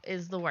cop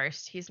is the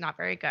worst. He's not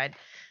very good.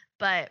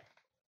 But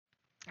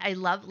I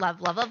love,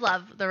 love, love, love,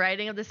 love the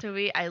writing of this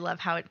movie. I love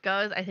how it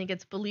goes. I think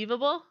it's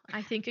believable.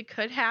 I think it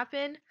could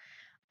happen.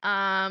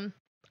 Um,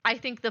 I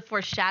think the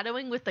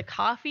foreshadowing with the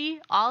coffee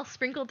all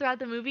sprinkled throughout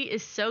the movie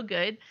is so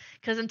good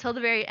because until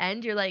the very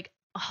end, you're like,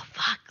 oh,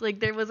 fuck, like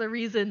there was a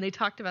reason they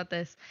talked about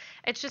this.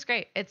 It's just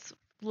great. It's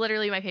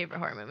literally my favorite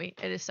horror movie.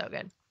 It is so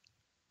good.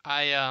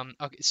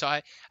 okay, so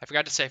I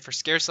forgot to say for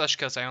Scare Slash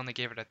Kills I only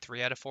gave it a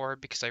 3 out of 4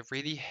 because I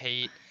really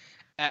hate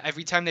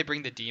every time they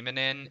bring the demon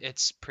in,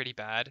 it's pretty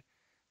bad.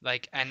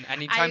 Like, and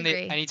I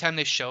agree. anytime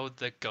they show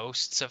the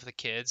ghosts of the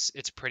kids,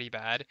 it's pretty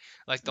bad.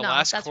 Like the No,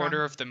 last that's wrong.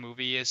 quarter of the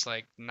movie is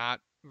like not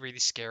really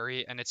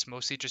scary and it's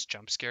mostly just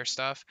jump scare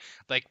stuff.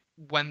 Like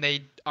when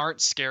they aren't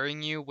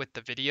scaring you with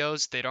the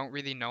videos, they don't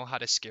really know how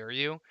to scare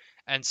you.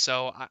 And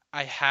so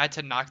I had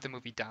to knock the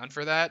movie down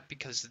for that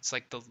because it's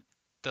like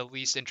the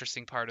least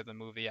interesting part of the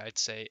movie, I'd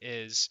say,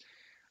 is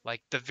like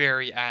the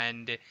very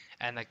end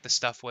and like the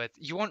stuff with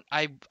you won't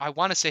I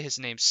want to say his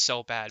name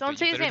so bad, Don't but you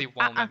say his literally name.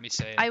 won't let me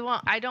say it. I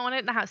won't. I don't want it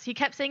in the house. He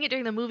kept saying it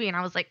during the movie, and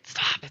I was like,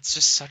 stop. It's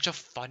just such a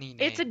funny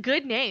It's a name.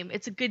 good name.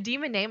 It's a good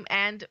demon name,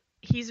 and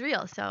he's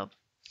real. So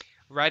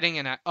Writing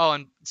and oh,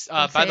 and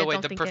don't by say the it. way,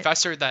 Don't the think it.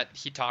 professor that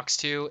he talks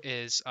to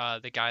is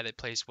the guy that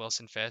plays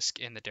Wilson Fisk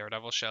in the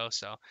Daredevil show.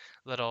 So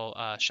little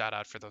shout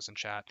out for those in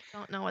chat.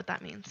 Don't know what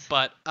that means.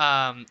 But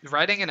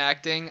writing and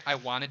acting, I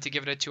wanted to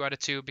give it a 2 out of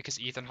 2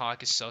 because Ethan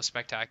Hawke is so You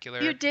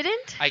spectacular.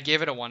 didn't? I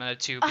gave it a 1 out of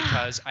 2 Ah,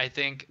 because I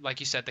think, like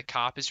you said, the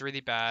cop is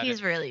really bad.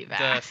 he's really The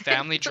bad.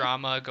 family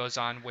drama goes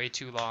on way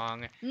too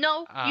long.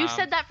 No, you Um,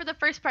 said that for the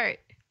first part.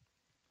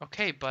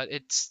 okay, but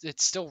it's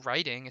still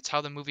writing. It's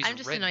how the movie's I'm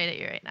just written. annoyed at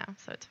you right now,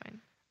 so it's fine.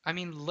 I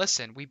mean,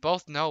 listen, we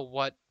both know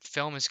what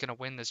film is going to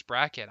win this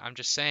bracket. I'm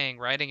just saying,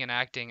 writing and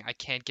acting, I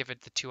can't give it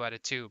the 2 out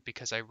of 2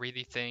 because I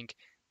really think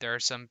there are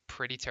some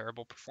pretty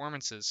terrible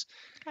performances.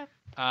 Okay.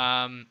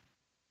 Um,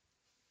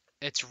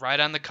 it's right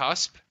on the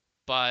cusp,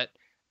 but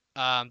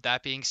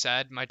that being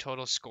said, my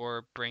total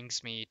score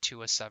brings me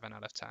to a 7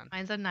 out of 10.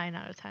 Mine's a 9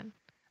 out of 10.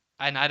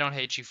 And I don't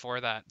hate you for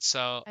that.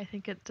 So, I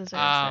think it deserves it.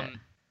 um,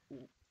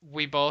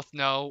 we both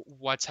know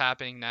what's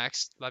happening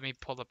next. Let me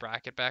pull the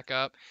bracket back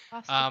up.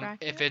 Lost the If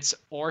bracket. it's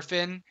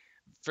Orphan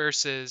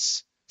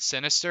versus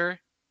Sinister,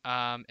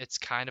 it's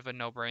kind of a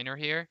no-brainer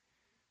here.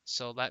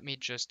 So let me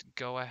just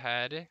go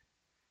ahead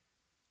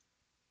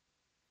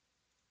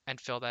and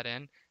fill that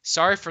in.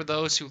 Sorry for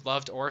those who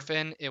loved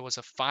Orphan. It was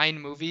a fine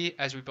movie,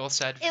 as we both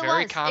said, It very was.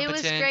 It was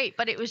competent, great,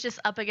 but it was just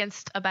up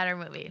against a better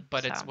movie.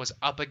 but So it was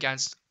up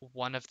against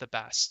one of the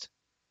best.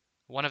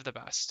 One of the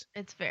best.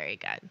 it's very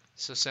good.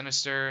 So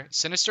Sinister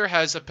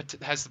has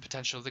has the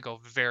potential to go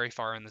very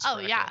far in this Oh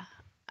bracket. yeah,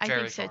 I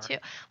Very think so far. too.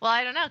 Well,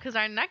 I don't know because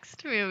our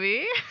next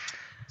movie.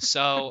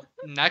 So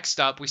next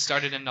up, we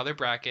started another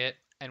bracket,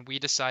 and we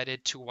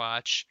decided to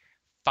watch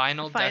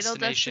Final Final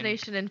Destination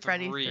Destination and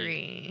Freddy 3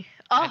 3.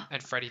 Oh,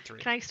 and Freddy 3.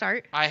 can I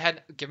start?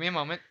 Give me a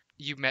moment.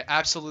 You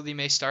absolutely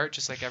may start,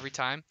 just like every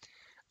time.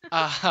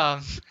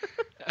 Um,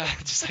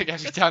 just like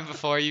every time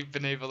before you've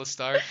been able to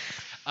start.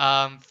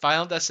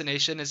 Final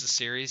Destination is a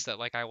series that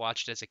like I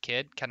watched as a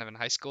kid, kind of in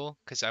high school,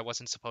 because I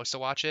wasn't supposed to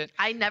watch it.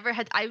 I never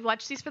had. I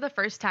watched these for the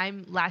first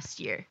time last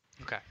year.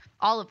 Okay.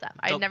 All of them.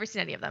 The- I'd never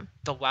seen any of them.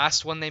 The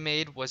last one they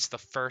made was the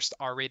first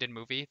R-rated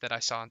movie that I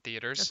saw in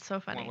theaters. That's so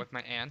funny. Went with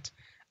my aunt.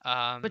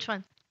 Which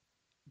one?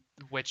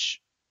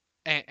 Which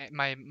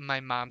my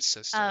mom's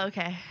sister. Oh,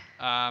 okay.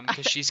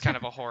 Because she's kind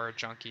of a horror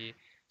junkie.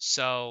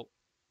 So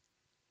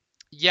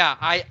yeah,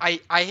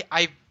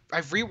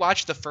 I've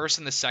rewatched the first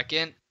and the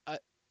second.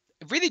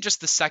 Really just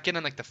the second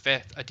and like the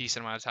fifth a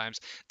decent amount of times.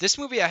 This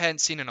movie I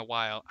hadn't seen in a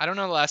while. I don't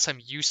know the last time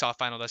you saw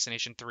Final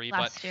Destination 3, but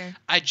Last year.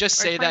 I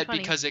just Or say that 2020.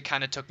 because it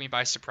kind of took me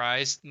by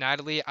surprise.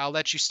 Natalie, I'll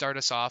let you start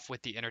us off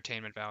with the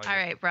entertainment value. All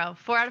right, bro.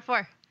 4 out of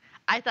 4.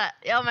 I thought,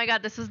 oh my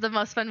god, this was the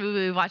most fun movie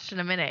we watched in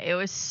a minute. It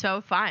was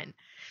so fun.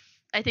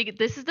 I think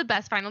this is the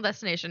best Final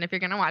Destination. If you're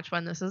gonna watch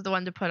one, this is the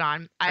one to put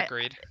on.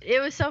 Agreed. It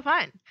was so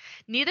fun.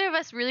 Neither of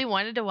us really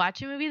wanted to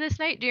watch a movie this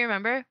night. Do you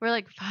remember? We're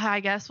like, I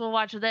guess we'll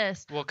watch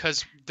this. Well,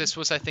 because this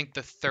was, I think,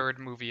 the third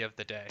movie of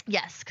the day.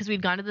 Yes, because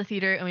we'd gone to the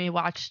theater and we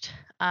watched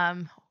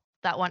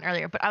that one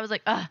earlier. But I was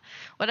like,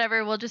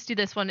 whatever, we'll just do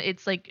this one.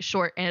 It's like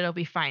short and it'll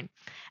be fine.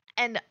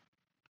 And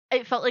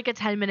it felt like a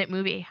 10-minute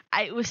movie.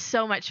 It was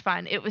so much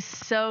fun. It was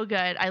so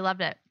good. I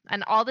loved it.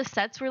 And all the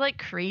sets were like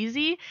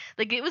crazy.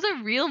 Like it was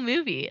a real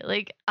movie.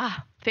 Like,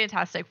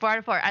 fantastic. 4 out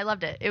of 4. I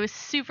loved it. It was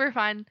super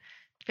fun.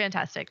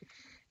 Fantastic.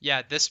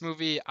 Yeah, this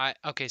movie, I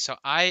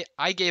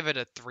gave it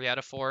a 3 out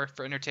of 4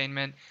 for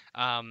entertainment.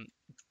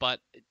 But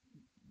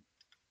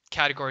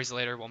categories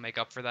later will make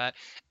up for that.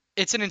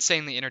 It's an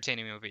insanely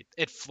entertaining movie.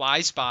 It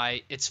flies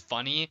by. It's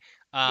funny.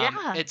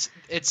 Yeah.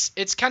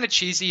 It's kind of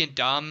cheesy and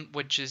dumb,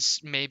 which is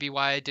maybe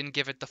why I didn't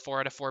give it the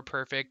 4 out of 4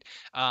 perfect.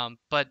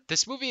 But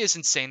this movie is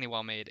insanely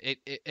well made.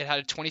 It had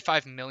a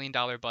 $25 million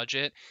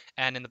budget,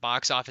 and in the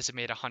box office it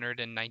made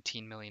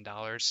 $119 million.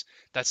 That's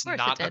Of course it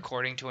not did.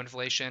 according to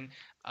inflation.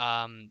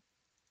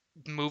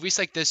 Movies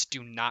like this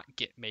do not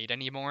get made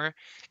anymore.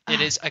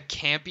 It Ah, is a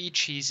campy,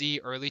 cheesy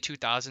early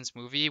 2000s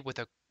movie with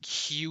a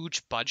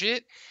huge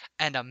budget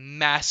and a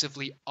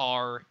massively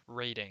R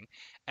rating.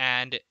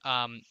 And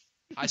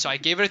so I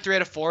gave it a 3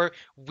 out of 4.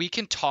 We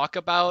can talk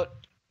about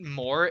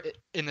more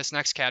in this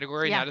next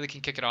category. yeah. Natalie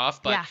can kick it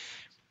off, but Yeah.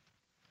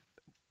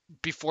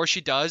 before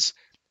she does,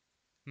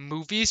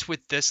 movies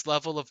with this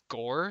level of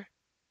gore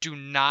do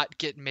not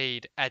get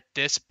made at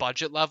this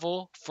budget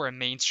level for a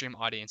mainstream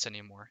audience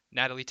anymore.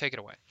 Natalie, take it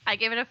away. I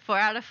gave it a 4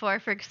 out of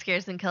 4 for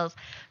scares and kills.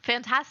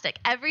 Fantastic.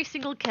 Every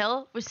single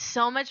kill was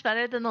so much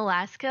better than the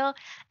last kill,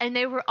 and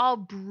they were all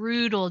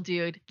brutal,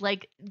 dude.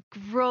 Like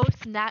gross,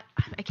 I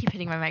keep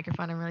hitting my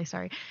microphone. I'm really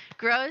sorry.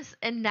 Gross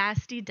and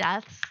nasty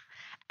deaths,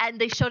 and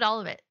they showed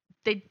all of it.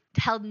 They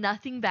held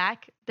nothing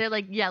back. They're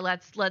like, yeah,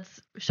 let's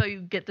show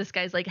you, get this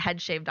guy's like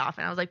head shaved off,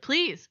 and I was like,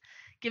 please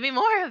give me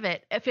more of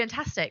it.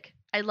 Fantastic.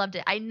 I loved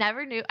it. I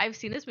never knew. I've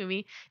seen this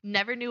movie,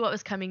 never knew what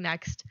was coming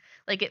next.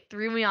 Like it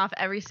threw me off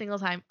every single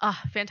time. Oh,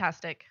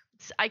 fantastic.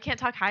 I can't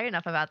talk high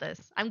enough about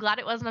this. I'm glad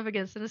it wasn't up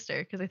against Sinister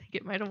because I think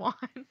it might have won.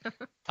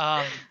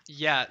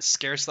 Yeah,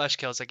 scare slash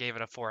kills. I gave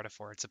it a 4 out of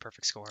 4. It's a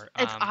perfect score.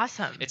 It's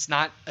awesome. It's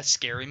not a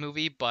scary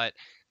movie, but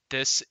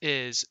this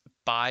is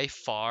by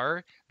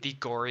far the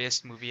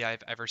goriest movie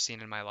I've ever seen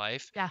in my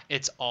life. Yeah.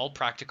 It's all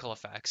practical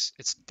effects.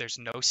 There's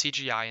no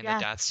CGI in the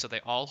Yes. deaths, so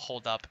they all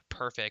hold up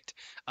perfect.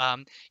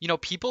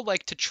 People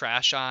like to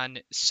trash on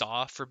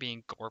Saw for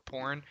being gore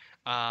porn,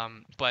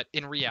 but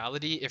in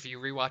reality, if you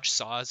rewatch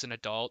Saw as an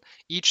adult,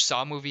 each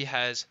Saw movie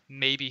has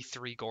maybe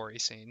 3 gory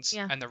scenes,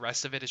 Yeah. and the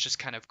rest of it is just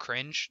kind of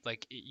cringe.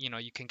 Like, you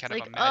can kind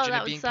Like, of oh, imagine that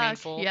it would being suck.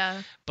 painful,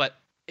 Yeah. but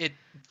it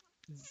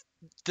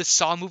the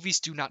Saw movies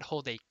do not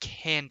hold a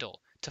candle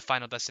to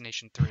Final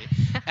Destination 3.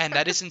 And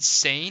that is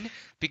insane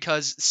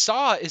because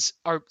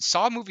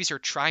Saw movies are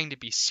trying to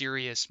be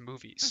serious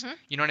movies. Mhm.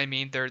 You know what I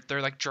mean? They're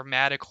like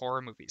dramatic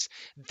horror movies.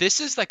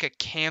 This is like a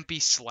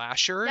campy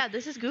slasher Yeah,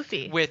 this is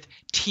goofy. with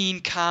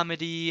teen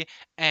comedy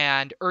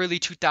and early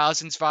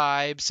 2000s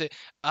vibes.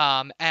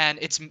 And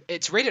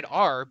it's rated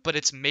R, but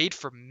it's made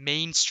for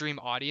mainstream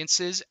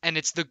audiences, and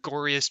it's the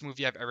goriest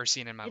movie I've ever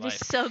seen in my It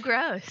life. is so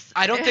gross.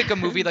 I don't think a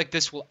movie like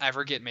this will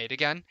ever get made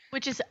again.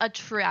 Which is a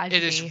tragedy.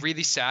 It is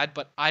really sad,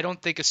 but I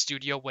don't think a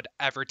studio would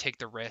ever take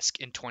the risk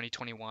in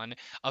 2021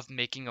 of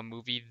making a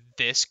movie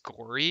this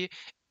gory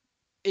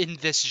in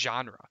this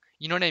genre.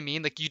 You know what I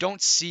mean? Like, you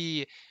don't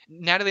see,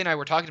 Natalie and I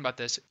were talking about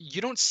this.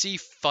 You don't see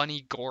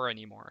funny gore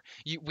anymore.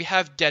 We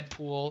have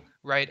Deadpool,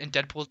 right, and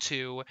Deadpool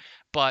 2,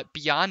 but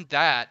beyond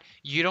that,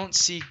 you don't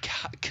see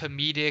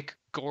comedic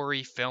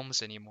gory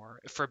films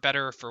anymore, for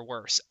better or for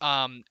worse.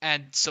 And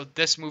so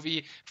this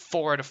movie,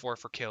 4 out of 4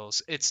 for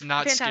kills. It's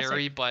not Fantastic.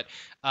 scary, but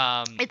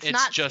It's it's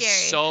not just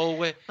scary.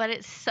 so But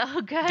it's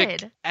so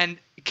good. and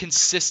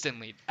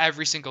consistently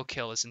every single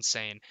kill is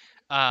insane.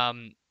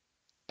 Um,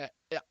 uh,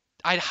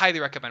 I'd highly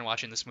recommend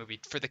watching this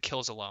movie for the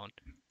kills alone.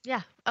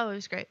 Yeah. Oh, it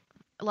was great.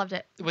 I loved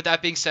it. With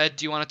that being said,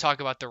 do you want to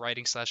talk about the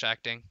writing slash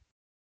acting?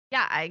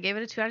 Yeah, I gave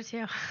it a 2 out of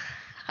 2.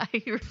 I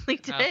really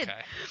did.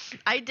 Okay.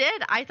 I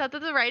did. I thought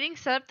that the writing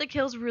set up the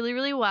kills really,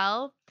 really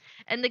well.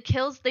 And the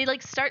kills, they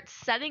like start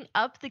setting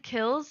up the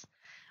kills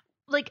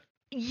like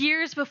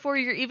years before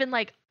you're even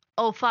like,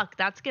 oh fuck,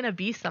 that's gonna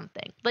be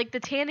something. Like the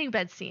tanning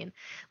bed scene.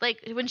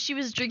 Like when she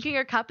was drinking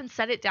her cup and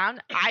set it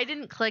down, I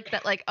didn't click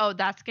that like, oh,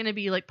 that's gonna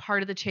be like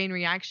part of the chain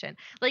reaction.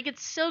 Like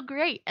it's so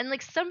great. And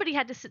like somebody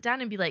had to sit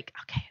down and be like,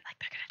 okay, like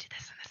they're gonna do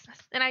this and this and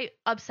this. And I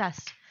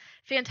obsessed.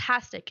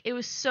 Fantastic. It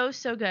was so,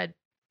 so good.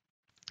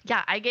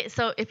 Yeah,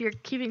 so if you're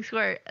keeping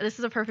score, this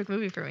is a perfect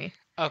movie for me.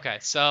 Okay,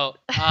 so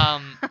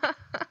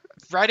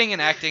writing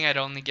and acting, I'd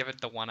only give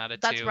it the 1 out of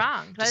 2. That's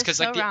wrong. That Just is because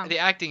so like wrong. the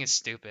acting is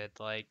stupid.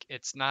 Like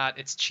it's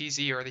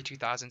cheesy early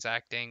 2000s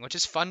acting, which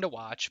is fun to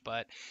watch,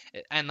 but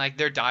and like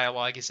their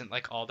dialogue isn't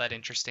like all that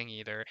interesting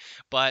either.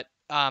 But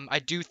I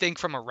do think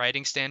from a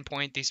writing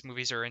standpoint, these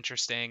movies are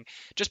interesting.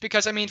 Just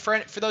because I mean, for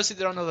those who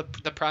don't know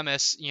the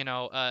premise,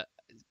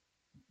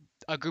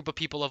 a group of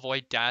people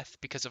avoid death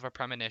because of a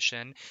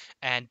premonition,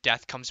 and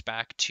death comes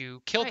back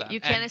to kill Right. them. You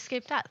can't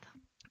escape death.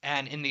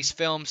 And in these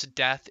films,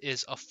 death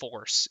is a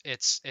force.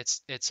 It's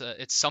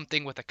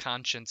something with a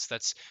conscience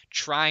that's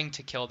trying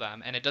to kill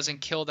them, and it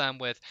doesn't kill them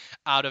with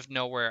out of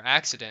nowhere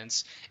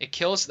accidents. It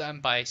kills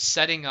them by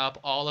setting up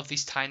all of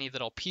these tiny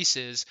little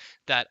pieces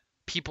that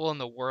people in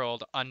the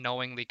world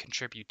unknowingly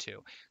contribute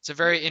to. It's a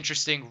very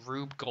interesting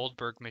Rube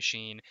Goldberg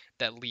machine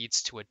that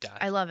leads to a death.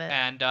 I love it.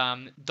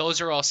 And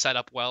those are all set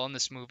up well in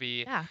this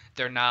movie. Yeah.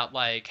 They're not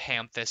like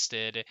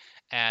ham-fisted,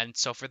 and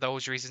so for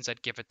those reasons,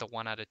 I'd give it the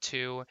 1 out of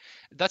 2.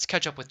 Let's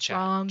catch up with chat.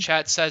 Wrong.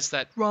 Chat says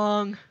that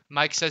Wrong.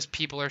 Mike says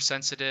people are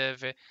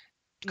sensitive. And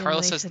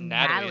Carla they says said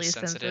Natalie is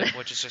Natalie's sensitive,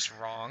 which is just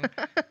wrong.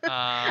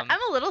 I'm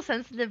a little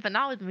sensitive, but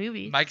not with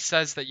movies. Mike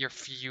says that you're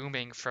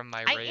fuming from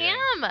my I rating.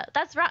 am.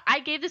 That's right. I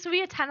gave this movie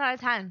a 10 out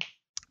of 10.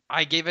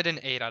 I gave it an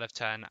 8 out of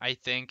 10. I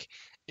think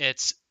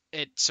it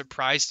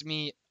surprised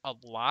me a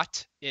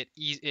lot. It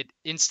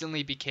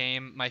instantly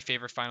became my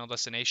favorite Final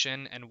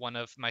Destination and one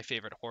of my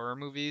favorite horror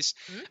movies.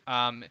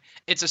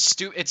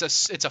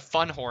 It's a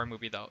fun horror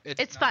movie though.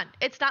 It's fun.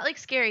 It's not like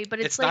scary, but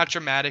it's not like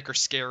dramatic or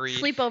scary.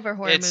 sleepover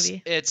horror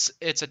movie. It's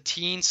a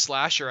teen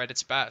slasher at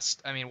its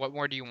best. I mean, what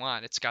more do you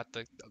want? It's got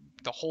the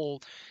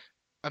whole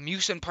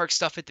amusement park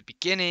stuff at the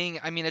beginning.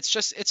 I mean,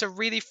 it's a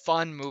really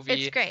fun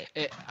movie. It's great.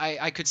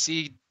 I could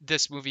see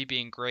this movie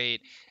being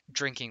great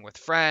drinking with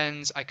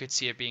friends. I could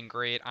see it being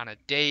great on a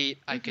date.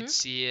 I could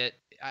see it.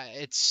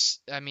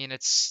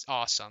 It's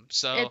awesome.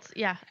 So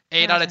It's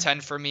 8 out of 10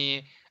 for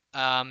me.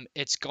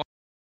 It's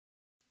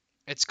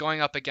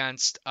going up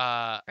against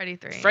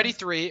Freddy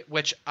 3,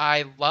 which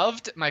I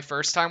loved my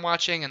first time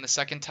watching, and the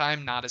second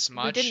time not as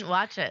much. We didn't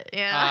watch it.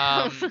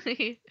 Yeah.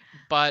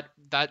 But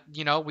that,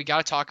 we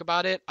got to talk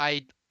about it.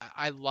 I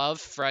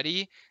love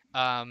Freddy.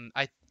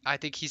 I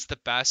think he's the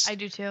best I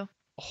do too.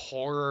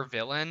 horror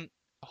villain.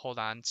 Hold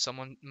on.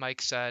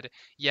 Mike said,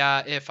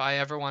 yeah, if I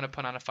ever want to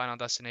put on a Final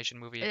Destination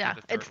movie, it'd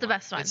be the third it's the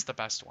best one. It's the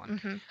best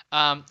one.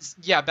 Mhm.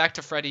 Yeah, back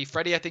to Freddy.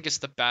 Freddy, I think, is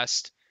the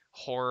best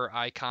horror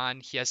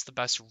icon. He has the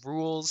best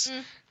rules,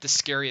 the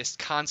scariest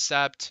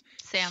concept.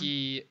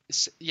 Sam.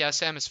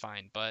 Sam is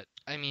fine, but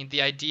I mean,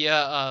 the idea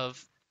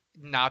of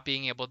not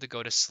being able to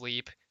go to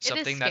sleep,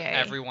 something that scary.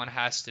 everyone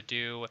has to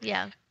do,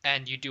 Yeah.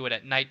 and you do it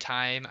at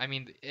nighttime. I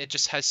mean, it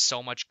just has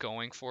so much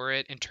going for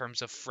it in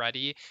terms of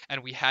Freddy,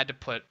 and we had to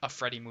put a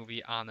Freddy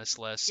movie on this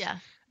list.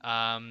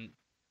 Yeah.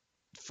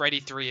 Freddy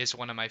 3 is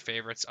one of my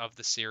favorites of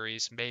the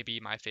series, maybe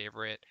my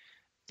favorite.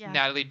 Yeah.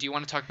 Natalie, do you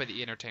want to talk about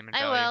the entertainment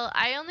I value? will.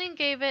 I only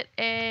gave it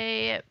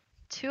a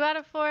 2 out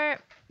of 4.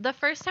 The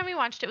first time we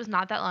watched it was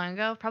not that long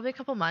ago, probably a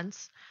couple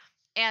months.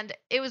 And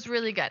it was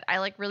really good.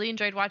 I really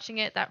enjoyed watching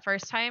it that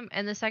first time,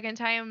 and the second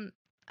time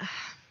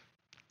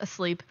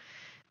asleep.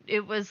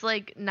 It was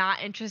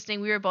not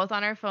interesting. We were both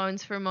on our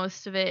phones for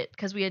most of it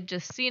because we had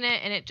just seen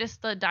it, and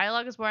the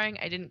dialogue was boring.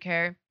 I didn't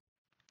care.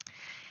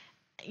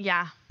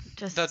 Yeah,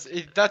 just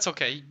that's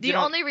okay. the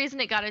only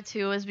reason it got a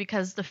 2 was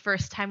because the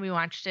first time we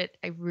watched it,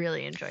 I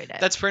really enjoyed it.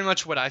 That's pretty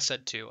much what I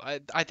said too.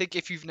 I think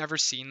if you've never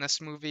seen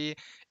this movie,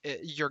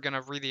 you're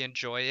gonna really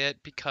enjoy it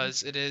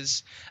because it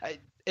is.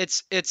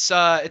 It's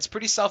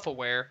pretty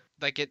self-aware.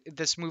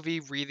 This movie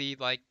really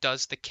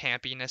does the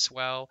campiness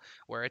well,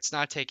 where it's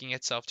not taking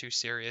itself too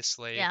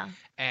seriously. Yeah.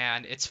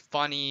 And it's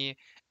funny,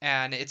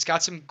 and it's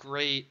got some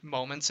great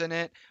moments in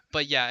it.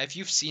 But yeah, if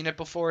you've seen it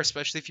before,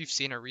 especially if you've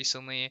seen it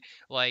recently,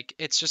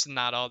 it's just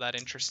not all that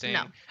interesting.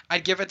 No.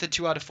 I'd give it the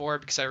 2 out of 4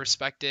 because I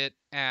respect it,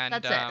 and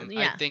That's it,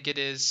 yeah. I think it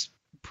is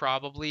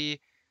probably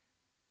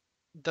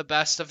the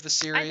best of the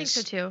series. I think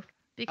so too.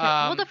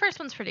 Because the first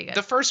one's pretty good.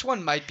 The first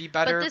one might be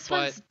better,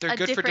 but they're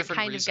good for different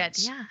kind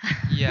reasons. Of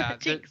good. Yeah.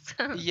 Jinx.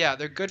 Yeah,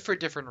 they're good for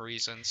different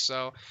reasons.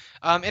 So,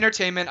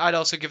 entertainment, I'd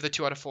also give the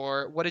 2 out of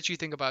 4. What did you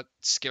think about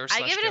scares?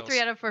 I give it a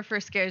 3 out of 4 for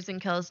scares and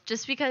kills,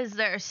 just because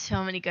there are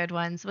so many good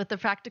ones with the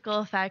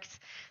practical effects.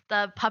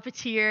 The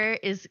puppeteer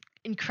is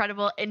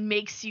incredible. It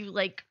makes you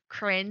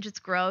cringe. It's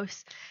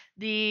gross.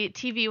 The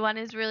TV one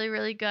is really,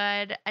 really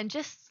good, and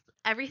just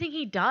everything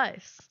he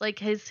does,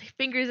 his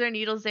fingers are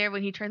needles there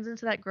when he turns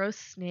into that gross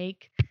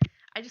snake.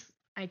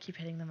 I keep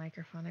hitting the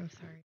microphone, I'm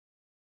sorry,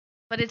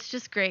 but it's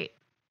just great.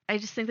 I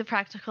just think the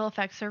practical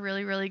effects are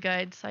really, really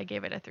good, so I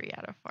gave it a 3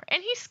 out of 4.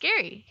 And he's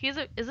scary.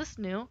 Is this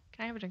new?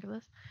 Can I have a drink of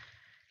this?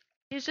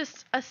 He's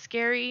just a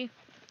scary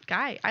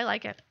guy. I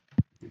like it.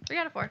 3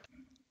 out of 4.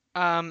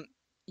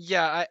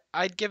 Yeah,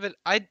 I'd give it.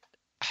 I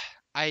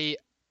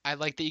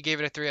like that you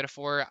gave it a 3 out of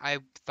 4. I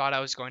thought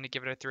I was going to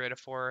give it a 3 out of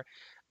 4.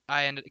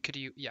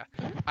 Yeah.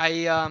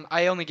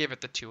 I only gave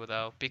it the 2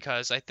 though,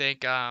 because I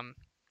think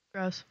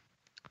Gross.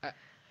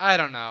 I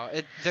don't know.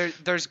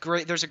 There's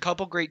a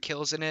couple great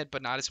kills in it,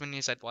 but not as many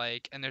as I'd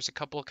like, and there's a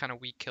couple kind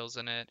of weak kills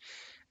in it.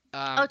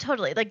 Oh,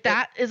 totally.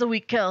 That is a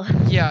weak kill.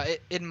 Yeah,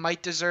 it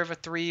might deserve a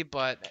 3,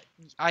 but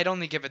I'd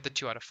only give it the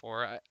 2 out of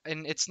 4.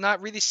 And it's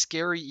not really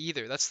scary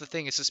either. That's the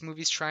thing. Is this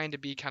movie's trying to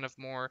be kind of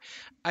more.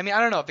 I mean, I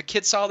don't know. If a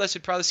kid saw this,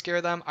 it'd probably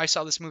scare them. I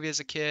saw this movie as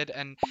a kid,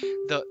 and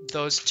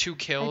those 2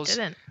 kills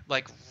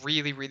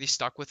really, really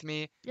stuck with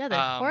me. Yeah, they're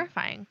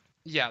horrifying.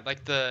 Yeah,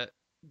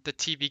 the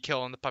TV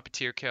kill and the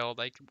puppeteer kill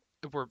like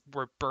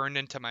were burned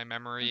into my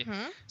memory.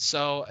 Mhm.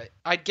 So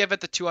I'd give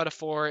it the 2 out of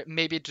 4.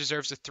 Maybe it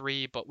deserves a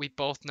 3, but we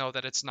both know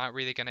that it's not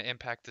really going to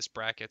impact this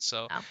bracket.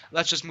 So No.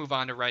 let's just move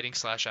on to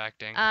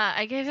writing/acting.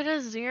 I gave it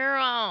a 0.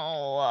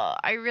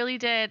 I really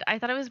did. I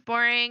thought it was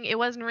boring. It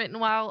wasn't written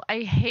well. I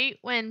hate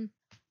when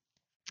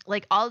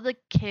like all the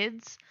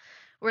kids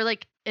were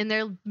like in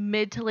their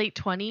mid to late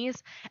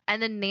 20s,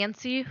 and then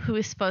Nancy, who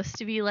is supposed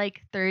to be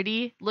like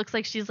 30, looks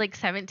like she's like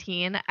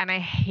 17, and I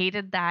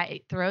hated that.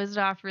 It throws it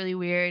off really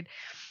weird.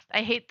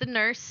 I hate the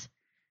nurse.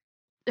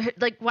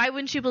 Like, why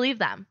wouldn't you believe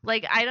them?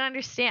 Like, I don't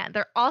understand.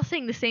 They're all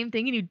saying the same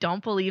thing and you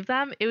don't believe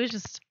them. It was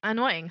just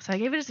annoying. So I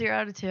gave it a 0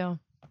 out of 2.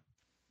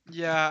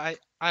 Yeah,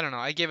 I don't know.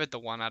 I gave it the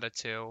 1 out of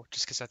 2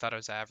 just because I thought it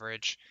was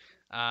average.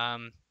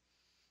 Um,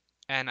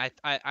 and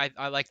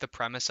I like the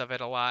premise of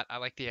it a lot. I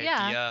like the Yeah,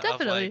 idea of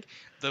definitely. like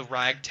the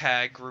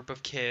ragtag group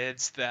of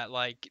kids that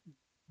like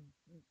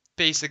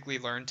basically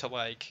learn to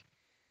like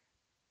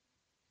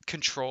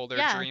control their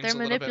Yeah, they're dreams a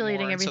little bit more,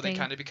 manipulating and so they everything.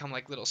 kind of become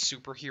like little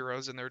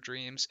superheroes in their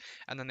dreams,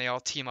 and then they all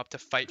team up to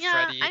fight Yeah,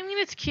 Freddy. I mean,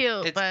 it's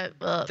cute, It's but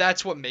ugh.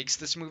 That's what makes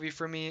this movie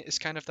for me is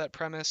kind of that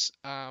premise.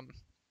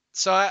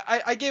 So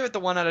I gave it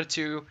the 1 out of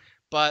 2,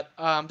 but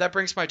that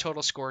brings my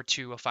total score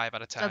to a 5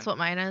 out of 10. That's what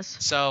mine is.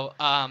 So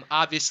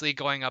obviously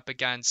going up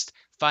against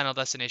Final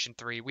Destination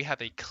 3, we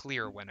have a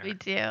clear winner. We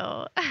do.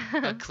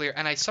 A clear,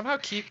 and I somehow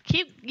keep.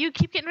 You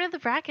keep getting rid of the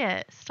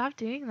bracket. Stop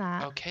doing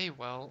that. Okay,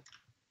 well,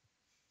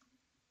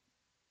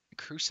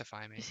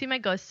 crucify me. You see my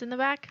ghost in the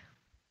back?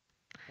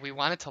 We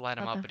wanted to light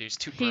him What up, the- but he was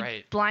too He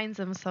bright. blinds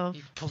himself.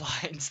 He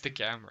blinds the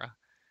camera.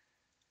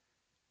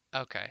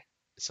 Okay,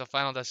 so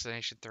Final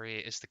Destination 3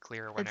 is the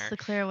clear It's winner, the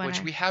clear winner.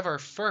 which we have our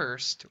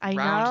first I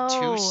round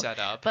know, 2 set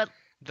up. but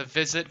The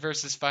Visit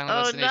versus Final oh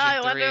no, Destination I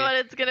 3. wonder what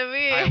it's gonna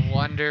be. I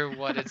wonder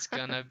what it's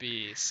gonna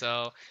be.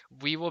 So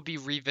we will be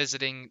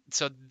revisiting.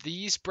 So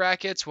these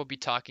brackets we'll be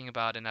talking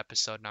about in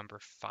episode number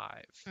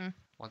 5 Mm.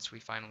 once we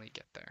finally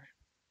get there.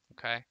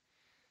 Okay.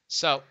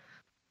 So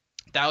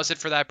that was it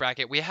for that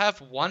bracket. We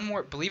have one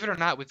more. Believe it or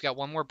not, we've got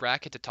one more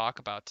bracket to talk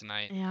about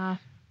tonight. Yeah.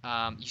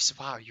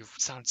 Wow, you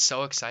sound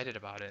so excited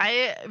about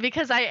it.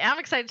 Because I am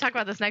excited to talk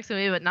about this next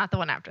movie, but not the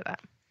one after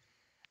that.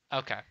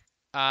 Okay.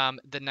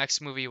 The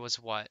next movie was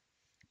what?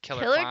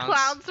 Killer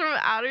Clowns from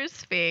Outer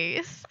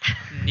Space.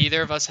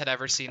 Neither of us had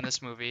ever seen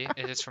this movie.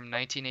 It is from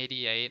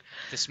 1988.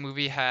 This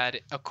movie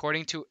had,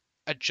 according to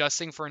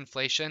adjusting for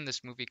inflation,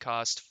 this movie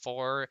cost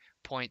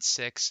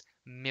 $4.6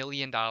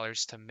 million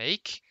to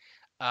make.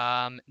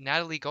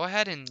 Natalie, go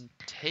ahead and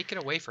take it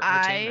away for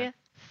entertainment.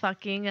 I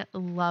fucking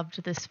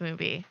loved this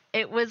movie.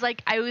 It was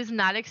like I was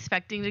not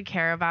expecting to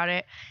care about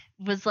it.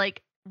 It was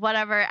like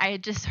whatever. I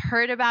had just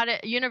heard about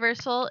it.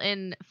 Universal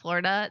in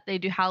Florida, they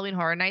do Halloween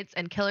Horror Nights,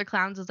 and Killer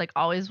Clowns is like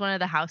always one of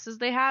the houses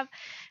they have.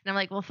 And I'm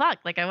like, well, fuck.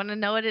 Like I want to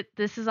know what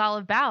this is all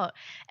about.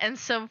 And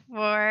so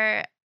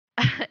for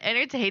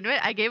entertainment,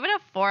 I gave it a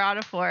 4 out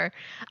of 4.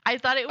 I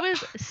thought it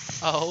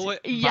was Oh my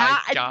yeah,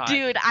 God.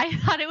 dude, I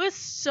thought it was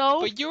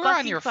so But you were on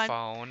fucking your fun.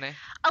 phone.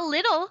 A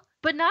little,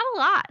 but not a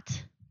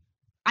lot.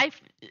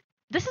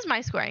 This is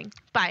my scoring.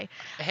 Bye.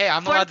 Hey,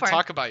 I'm 4 allowed to to 4.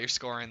 talk about your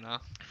scoring though.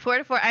 4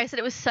 to 4. I said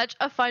it was such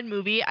a fun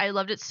movie. I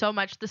loved it so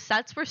much. The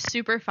sets were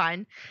super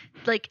fun.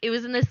 Like it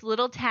was in this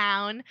little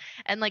town,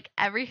 and like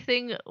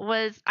everything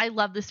was. I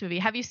love this movie.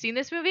 Have you seen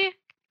this movie?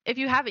 If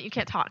you haven't, you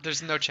can't talk.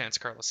 There's no chance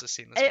Carlos has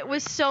seen this It movie.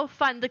 was so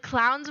fun. The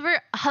clowns were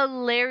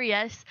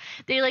hilarious.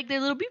 They like their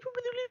little beep boop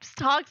boop boop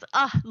talks.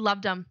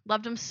 Loved them.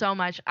 Loved them so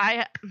much.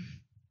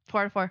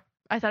 4 to 4.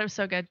 I thought it was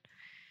so good.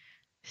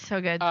 So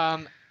good.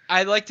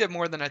 I liked it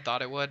more than I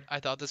thought it would. I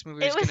thought this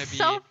movie was it was gonna be.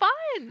 so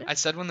fun. I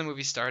said when the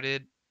movie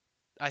started,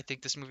 I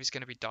think this movie's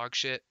gonna be dog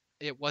shit.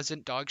 It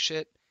wasn't dog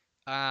shit.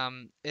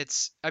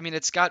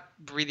 It's got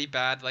really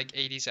bad like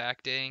 80s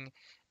acting,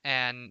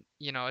 and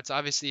it's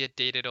obviously a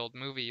dated old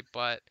movie,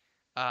 but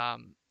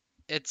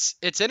it's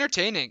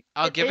entertaining.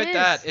 I'll It give it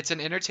that. is. It's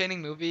an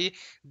entertaining movie.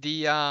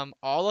 The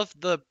all of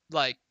the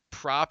like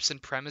props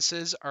and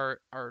premises are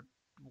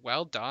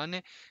well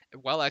done,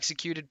 well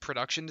executed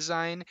production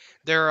design.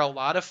 There are a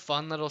lot of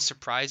fun little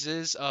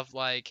surprises of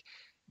like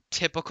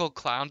typical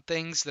clown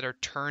things that are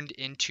turned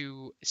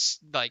into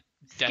like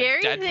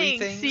Scary deadly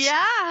things. things.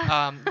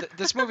 Yeah.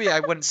 This movie I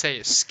wouldn't say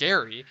is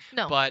scary,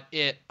 No. but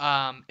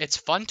it's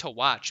fun to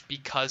watch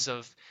because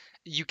of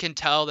you can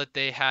tell that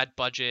they had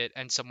budget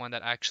and someone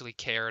that actually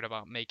cared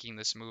about making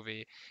this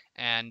movie.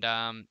 And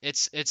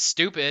it's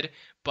stupid,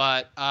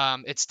 but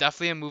it's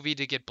definitely a movie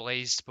to get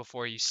blazed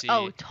before you see.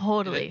 Oh,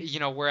 totally.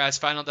 Whereas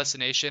Final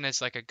Destination is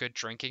like a good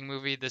drinking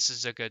movie, this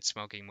is a good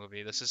smoking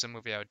movie. This is a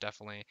movie I would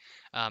definitely.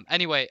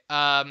 Anyway,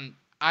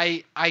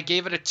 I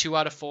gave it a 2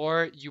 out of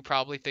 4. You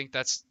probably think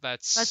that's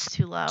That's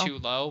too low. too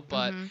low,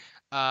 but Mhm.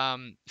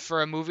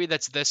 For a movie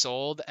that's this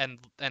old and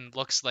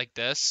looks like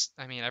this,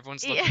 I mean,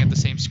 everyone's Yeah. looking at the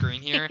same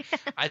screen here.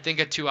 I think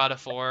a 2 out of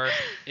 4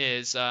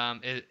 is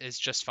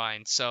just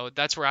fine. So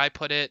that's where I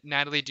put it.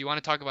 Natalie, do you want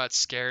to talk about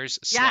scares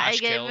Yeah, I slash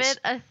gave kills? it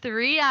a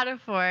 3 out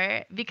of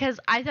 4 because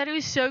I thought it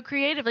was so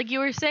creative. Like you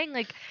were saying,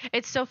 like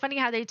it's so funny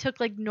how they took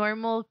like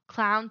normal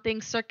clown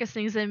things, circus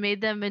things, and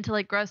made them into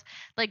like gross,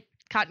 like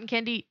cotton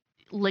candy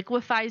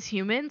liquefies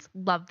humans.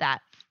 Love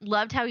that.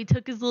 Loved how he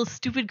took his little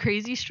stupid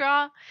crazy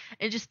straw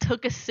and just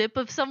took a sip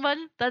of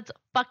someone. That's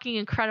fucking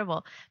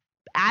incredible.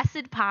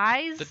 Acid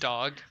pies. The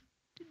dog.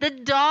 The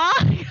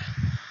dog.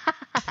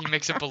 He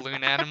makes a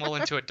balloon animal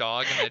into a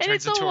dog, and then it And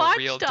turns it's a into a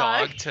real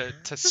watchdog. dog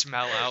to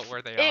smell out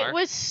where they It are.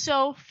 was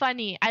so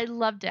funny. I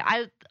loved it.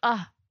 I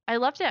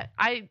loved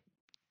it.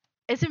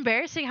 It's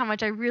embarrassing how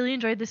much I really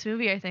enjoyed this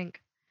movie, I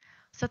think.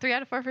 So 3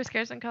 out of 4 for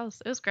Scares and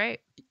Kills. It was great.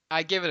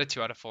 I give it a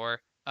 2 out of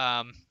 4.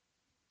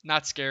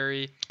 Not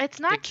scary. It's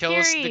The not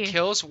kills scary. the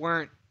kills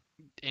weren't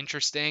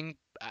interesting.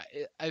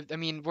 I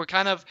mean, we're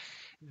kind of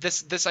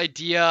this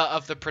idea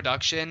of the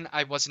production.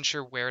 I wasn't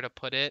sure where to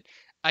put it.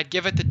 I'd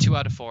give it the 2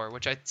 out of 4,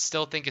 which I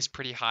still think is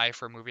pretty high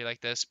for a movie like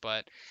this.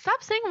 But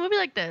Stop saying a movie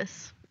like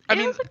this. I It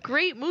mean, was a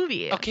great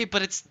movie. okay,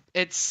 but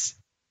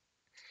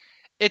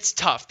it's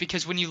tough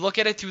because when you look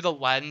at it through the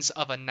lens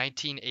of a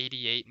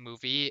 1988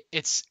 movie,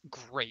 it's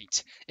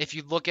great. If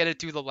you look at it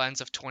through the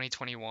lens of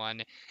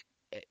 2021,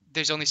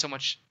 there's only so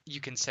much you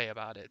can say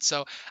about it.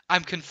 So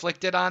I'm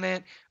conflicted on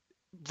it.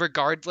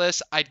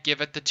 Regardless, I'd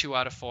give it the 2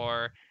 out of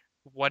 4.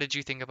 What did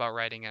you think about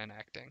writing and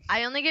acting?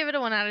 I only gave it a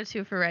 1 out of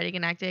 2 for writing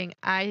and acting.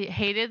 I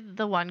hated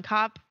the one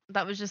cop.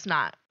 That was just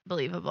not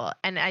believable.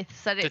 And I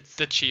said The, it's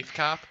the chief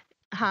cop?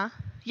 huh?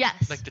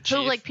 Yes. Like the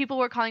Who chief? like people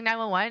were calling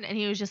 911 and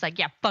he was just like,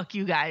 "Yeah, fuck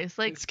you guys."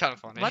 Like It's kind of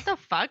funny. what the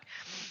fuck?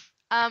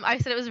 I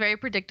said it was very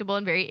predictable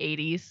and very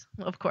 80s.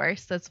 Of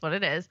course, that's what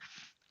it is.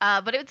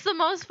 But it's the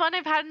most fun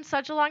I've had in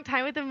such a long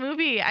time with the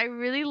movie. I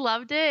really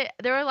loved it.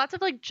 There were lots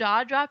of like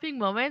jaw-dropping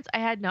moments I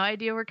had no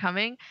idea were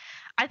coming.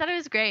 I thought it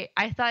was great.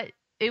 I thought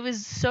it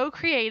was so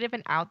creative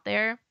and out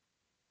there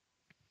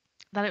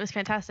that it was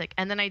fantastic.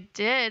 And then I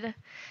did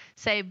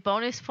say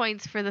bonus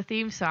points for the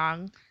theme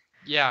song.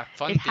 Yeah,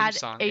 fun It theme had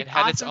song. a It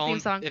had its awesome theme own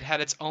song. it had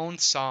its own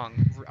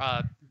song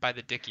by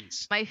the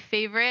Dickies. My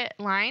favorite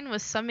line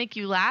was some make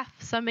you laugh,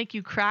 some make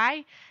you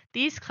cry.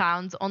 These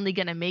clowns only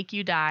gonna make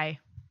you die.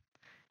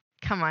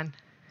 Come on.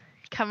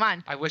 Come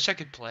on. I wish I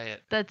could play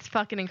it, That's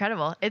fucking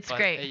incredible. It's but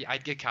great.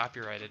 I'd get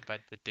copyrighted by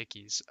the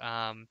Dickies.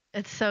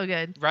 It's so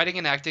good. Writing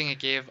and acting, it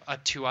gave a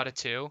 2 out of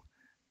 2.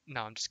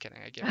 No, I'm just kidding.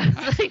 I gave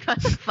I was like,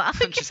 what the fuck?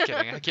 I'm just kidding.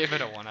 I gave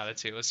it a 1 out of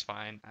 2. It was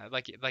fine.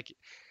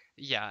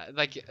 Yeah,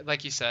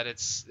 like you said,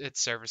 it's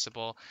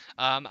serviceable.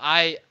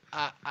 I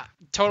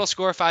total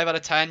score 5 out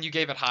of 10. You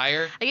gave it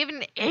higher. I gave it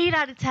an 8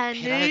 out of 10,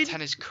 8 dude. out of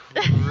 10 is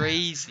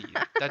crazy.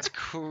 That's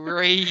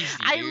crazy,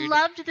 I dude.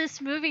 loved this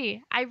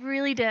movie. I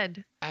really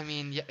did. I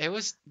mean, yeah, it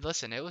was.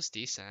 Listen, it was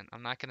decent.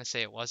 I'm not gonna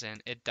say it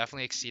wasn't. It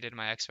definitely exceeded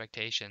my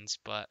expectations.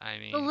 But I The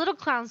mean, little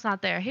clown's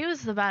not there. He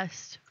was the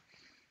best.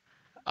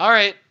 all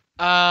right.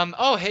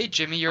 Oh, hey,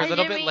 Jimmy, you're a Hi,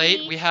 little bit late.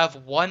 Jimmy. We have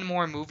one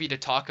more movie to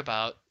talk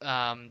about.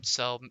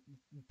 So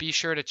be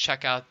sure to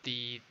check out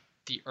the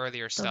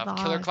earlier stuff.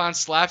 Killer vlog. Clown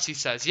Slaps, he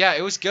says. Yeah,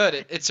 it was good.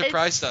 It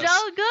surprised it's us.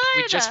 so good.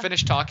 We just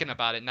finished talking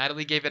about it.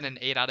 Natalie gave it an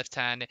 8 out of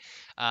 10.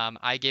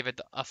 I gave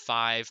it a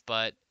 5,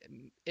 but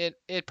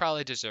it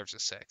probably deserves a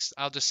 6.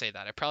 I'll just say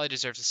that. It probably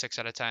deserves a 6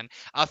 out of 10.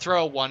 I'll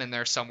throw a 1 in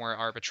there somewhere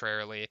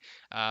arbitrarily.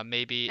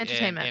 Maybe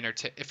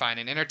Entertainment. fine,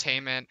 in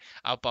entertainment,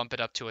 I'll bump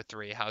it up to a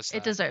 3. How's that?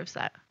 It deserves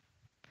that.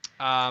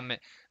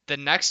 The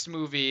next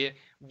movie,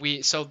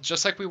 so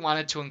just like we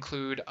wanted to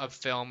include a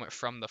film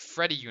from the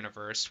Freddy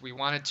universe, we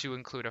wanted to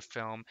include a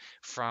film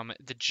from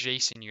the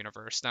Jason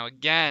universe. Now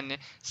again,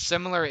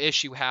 similar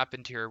issue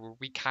happened here where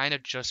we kind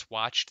of just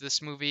watched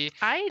this movie.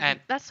 And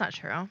That's not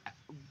true.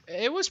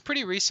 it was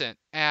pretty recent,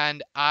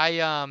 and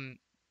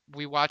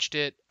we watched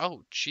it.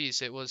 Oh,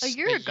 geez, it was A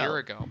year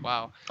ago.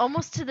 Wow,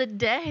 Almost to the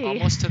day.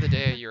 almost to the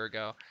day a year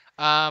ago.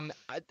 And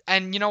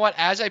you know what?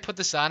 As I put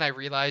this on, I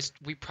realized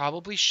we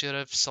probably should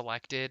have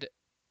selected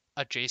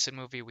a Jason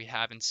movie we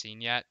haven't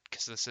seen yet,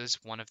 because this is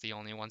one of the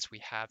only ones we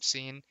have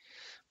seen.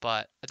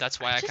 But that's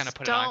why I kind of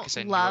put it on, because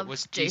I knew it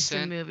was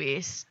Jason decent.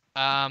 movies.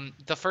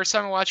 The first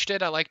time I watched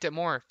it, I liked it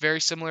more.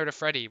 Very similar to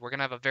Freddy. We're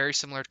gonna have a very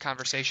similar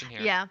conversation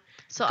here. Yeah.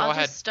 So Go I'll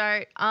ahead. just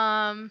start.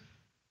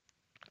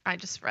 I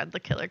just read the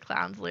Killer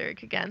Clowns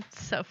lyric again.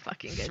 So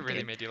fucking good. It really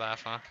dude. made you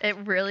laugh, huh? It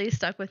really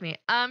stuck with me.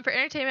 For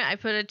entertainment, I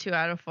put a 2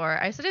 out of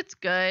 4. I said it's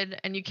good,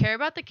 and you care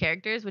about the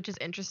characters, which is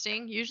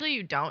interesting. Usually,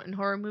 you don't in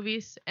horror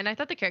movies, and I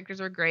thought the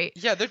characters were great.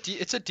 Yeah,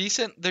 it's a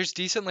decent. There's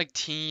decent like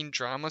teen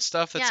drama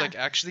stuff that's Yeah. like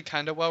actually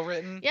kind of well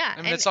written. Yeah, I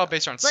mean, and, it's all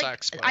based on Like,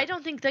 sex. But I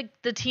don't think that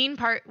the teen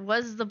part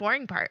was the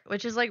boring part,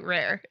 which is like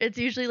rare. It's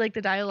usually like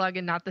the dialogue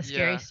and not the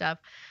scary Yeah. stuff.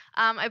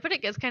 I put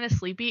it gets kind of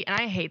sleepy, and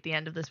I hate the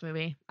end of this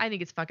movie. I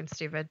think it's fucking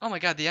stupid. Oh my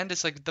god, the end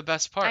is like the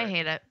best part. I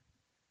hate it.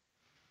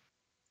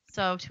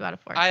 So 2 out of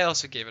 4. I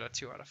also gave it a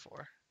 2 out of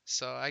 4.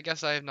 So I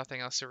guess I have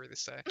nothing else to really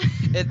say.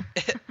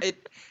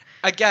 It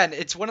again,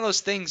 it's one of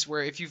those things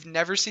where if you've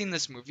never seen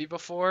this movie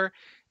before,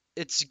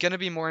 it's gonna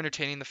be more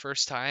entertaining the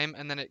first time,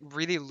 and then it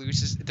really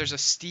loses. There's a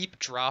steep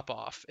drop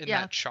off in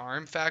Yeah. that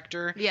charm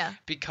factor Yeah.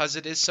 because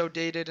it is so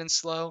dated and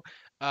slow.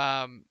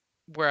 Um,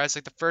 Whereas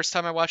like the first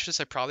time I watched this,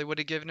 I probably would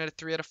have given it a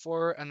 3 out of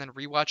 4, and then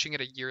rewatching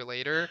it a year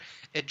later,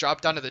 it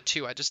dropped down to the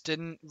 2. I just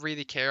didn't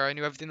really care. I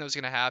knew everything that was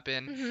gonna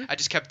happen. Hmm. I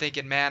just kept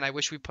thinking, man, I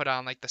wish we put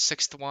on like the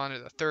sixth one or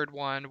the third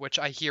one, which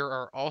I hear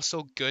are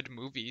also good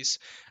movies.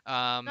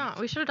 No,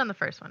 we should have done the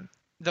first one.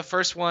 The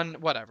first one,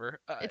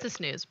 whatever. It's a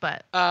snooze,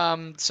 but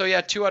So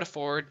yeah, 2 out of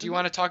 4. Do you Mhm.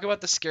 want to talk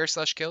about the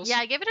scare/kills? yeah,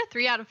 I gave it a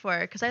 3 out of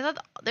 4 because I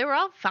thought they were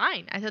all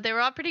fine. I thought they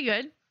were all pretty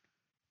good.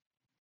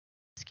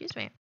 Excuse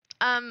me.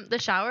 The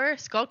shower,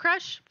 Skull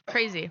Crush,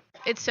 crazy.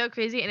 It's so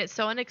crazy and it's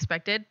so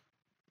unexpected.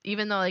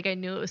 Even though like I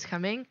knew it was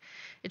coming,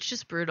 it's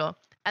just brutal.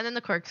 And then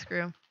the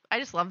corkscrew. I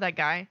just love that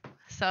guy.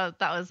 So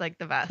that was like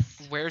the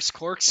best. Where's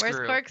Corkscrew?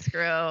 Where's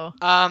corkscrew?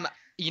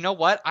 You know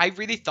what? I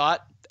really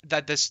thought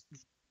that this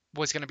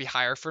was gonna be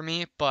higher for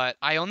me, but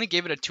I only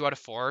gave it a 2 out of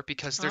 4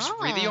 because there's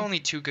really Oh. only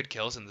 2 good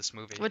kills in this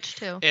movie. Which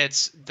two?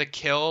 It's the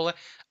kill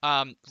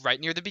right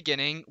near the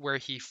beginning where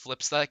he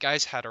flips that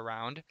guy's head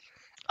around,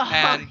 Oh,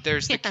 and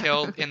there's the yeah.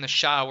 kill in the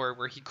shower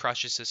where he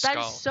crushes his That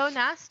skull. is so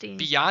nasty.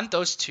 Beyond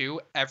those 2,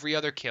 every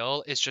other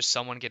kill is just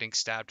someone getting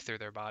stabbed through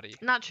their body.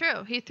 Not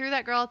true. He threw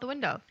that girl out the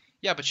window.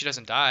 Yeah, but she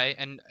doesn't die,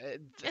 and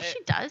Yes, she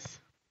does.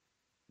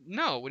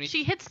 no, when he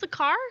She hits the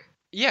car.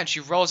 yeah, and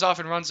she rolls off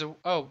and runs.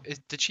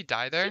 Did she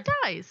die there? She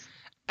dies.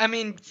 I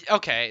mean,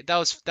 okay, that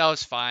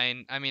was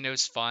fine. I mean, it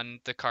was fun.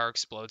 The car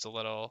explodes a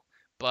little,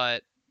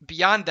 but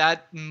beyond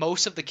that,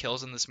 most of the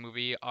kills in this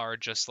movie are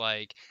just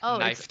like Oh,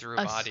 knife it's through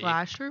a body.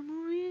 slasher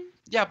movie.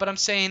 Yeah, but I'm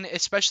saying,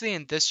 especially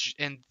in this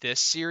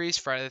series,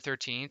 Friday the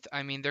 13th.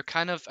 I mean,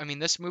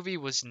 this movie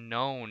was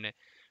known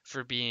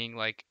for being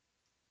like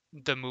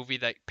the movie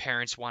that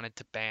parents wanted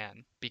to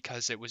ban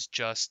because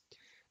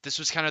this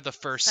was kind of the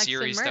first Sex and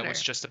series that was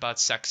murder. just about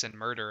sex and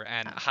murder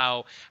and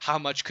Oh. how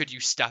much could you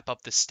step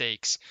up the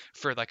stakes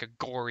for like a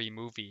gory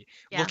movie.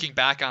 Yeah. Looking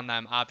back on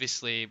them,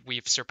 obviously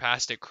we've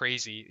surpassed it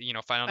crazy,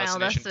 Final Final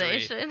Destination 3.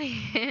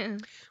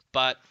 Destination.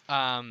 But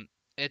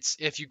it's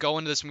if you go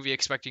into this movie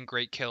expecting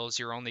great kills,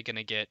 you're only going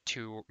to get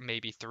 2,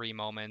 maybe 3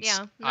 moments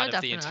Yeah, no, out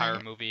of the entire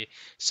definitely. movie.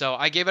 So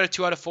I gave it a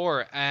 2 out of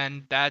 4,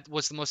 and that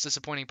was the most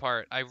disappointing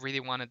part. I really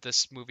wanted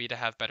this movie to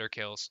have better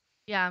kills.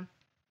 Yeah.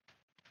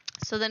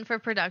 So then for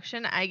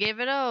production, I gave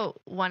it a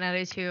 1 out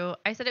of 2.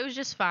 I said it was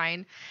just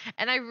fine.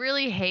 And I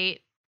really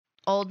hate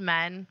old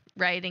men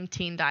writing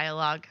teen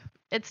dialogue.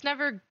 It's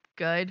never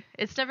good.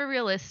 It's never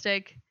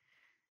realistic.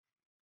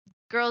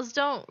 Girls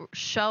don't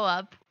show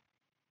up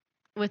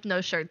with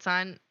no shirts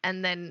on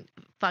and then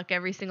fuck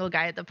every single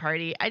guy at the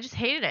party. I just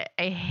hated it.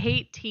 I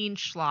hate teen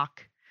schlock.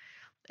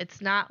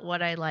 It's not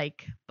what I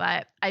like.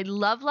 But I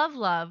love, love,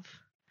 love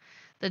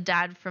the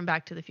dad from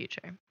Back to the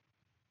Future.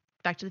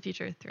 Back to the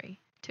Future 3.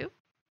 2?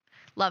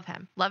 Love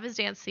him. Love his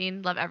dance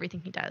scene. Love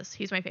everything he does.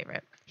 He's my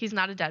favorite. He's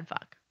not a dead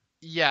fuck.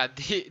 Yeah,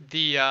 he's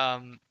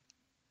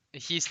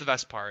the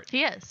best part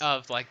He is.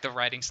 of like the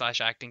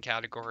writing/acting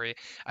category.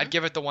 I'd Mhm.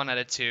 give it the 1 out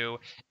of 2.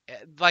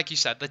 Like you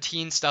said, the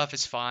teen stuff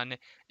is fun.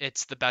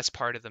 It's the best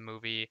part of the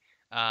movie.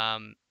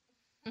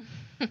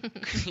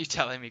 You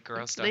telling me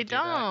girls don't They do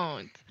that?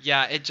 don't.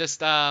 Yeah, it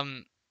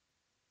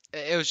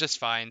was just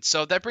fine.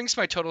 So that brings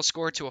my total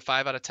score to a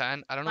 5 out of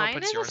 10. I don't know what Mine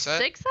puts is a yours at.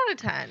 6 out of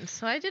 10.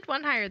 So I did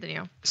one higher than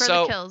you for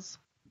So the kills.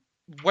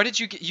 what did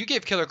you get? You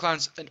gave Killer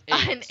Clowns an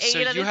 8. An So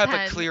 8 out you of have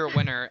 10. a clear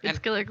winner. It's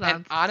Killer And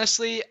Clowns.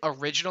 honestly,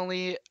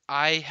 originally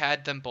I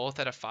had them both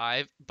at a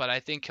 5, but I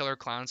think Killer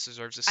Clowns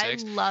deserves a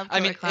 6. I love I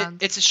Killer mean,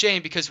 Clowns. it's a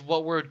shame because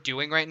what we're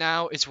doing right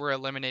now is we're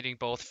eliminating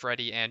both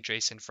Freddy and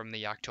Jason from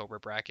the October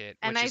bracket,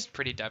 And which I- is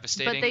pretty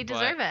devastating. but they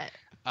deserve it.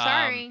 um,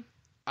 Sorry.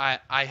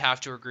 I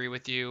have to agree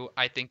with you.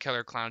 I think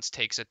Killer Clowns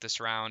takes it this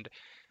round.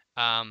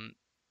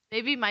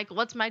 Maybe Michael.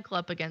 What's Michael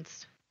up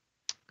against?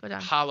 Go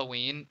down.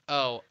 Halloween.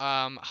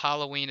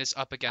 Halloween is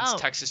up against Oh.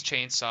 Texas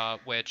Chainsaw,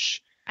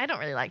 which I don't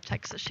really like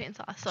Texas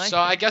Chainsaw, so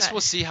I think guess that-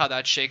 we'll see how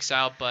that shakes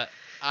out. But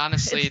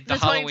honestly, It's the the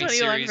Halloween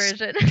 2021 series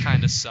version.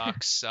 kind of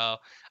sucks. So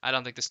I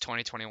don't think this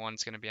 2021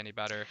 is going to be any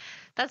better.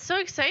 That's so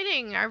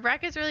exciting. Our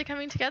bracket's really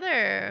coming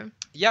together.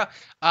 Yeah.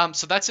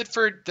 So that's it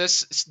for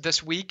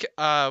this week.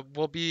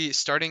 We'll be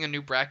starting a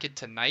new bracket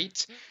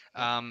tonight,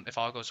 if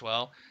all goes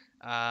well.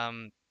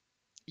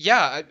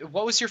 Yeah.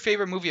 What was your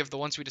favorite movie of the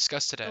ones we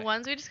discussed today? The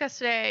ones we discussed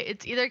today,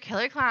 it's either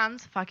Killer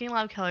Clowns, fucking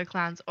love Killer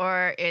Clowns,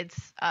 or it's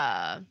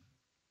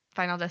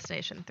Final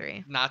Destination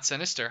 3. Not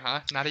Sinister,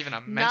 huh? Not even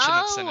a mention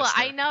of No, Sinister.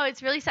 I know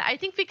it's really sad. I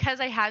think because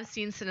I have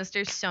seen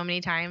Sinister so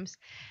many times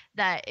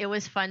that it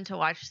was fun to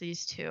watch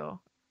these two.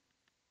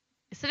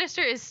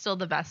 Sinister is still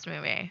the best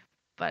movie,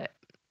 but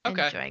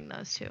Okay. enjoying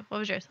those two. What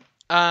was yours?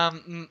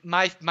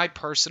 My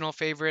personal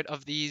favorite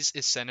of these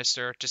is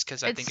Sinister, just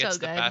because I It's think so it's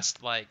the good.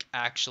 best like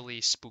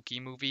actually spooky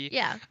movie.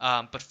 Yeah.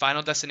 But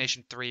Final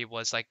Destination 3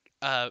 was like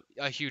a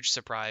huge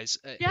surprise.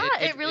 Yeah,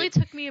 it really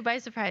took me by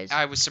surprise.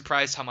 I was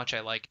surprised how much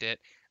I liked it.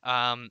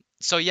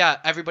 So yeah,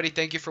 everybody,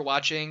 thank you for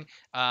watching.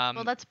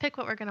 Well, let's pick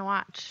what we're gonna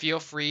watch. Feel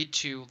free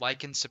to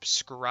like and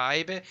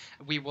subscribe.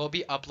 We will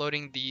be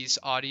uploading these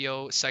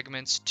audio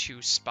segments to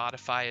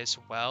Spotify as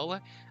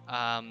well.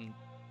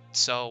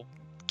 So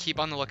keep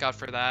on the lookout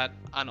for that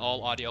on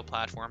all audio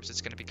platforms.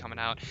 It's going to be coming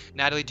out.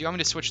 Natalie, do you want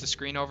me to switch the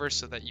screen over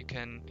so that you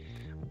can?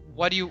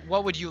 What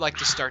would you like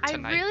to start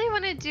tonight? I really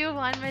want to do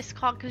One Missed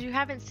Call because you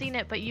haven't seen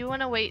it, but you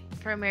want to wait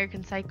for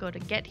American Psycho to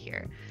get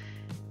here,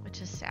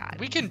 which is sad.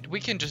 We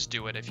can just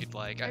do it if you'd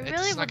like. I really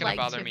It's not would going to like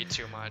bother to. me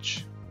too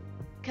much.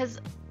 Because,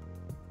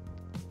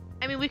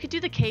 I mean, we could do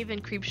The Cave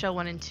and Creepshow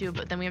 1 and 2,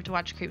 but then we have to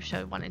watch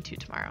Creepshow 1 and 2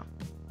 tomorrow.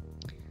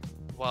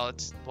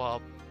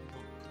 Well,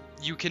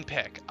 you can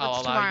pick. What's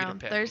I'll allow tomorrow? you to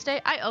pick.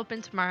 Thursday? I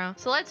open tomorrow.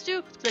 So let's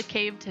do The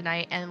Cave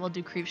tonight, and we'll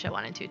do Creepshow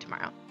 1 and 2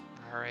 tomorrow.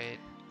 All right.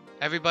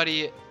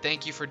 Everybody,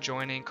 thank you for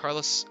joining.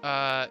 Carlos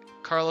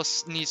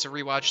needs to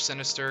rewatch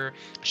Sinister.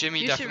 Jimmy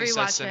You should definitely says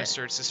rewatch it.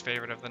 Sinister is his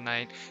favorite of the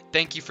night.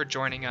 Thank you for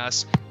joining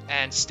us,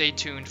 and stay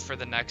tuned for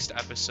the next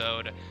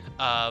episode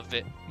of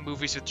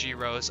Movies with G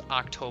Rose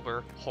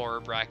October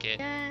Horror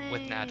Bracket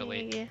with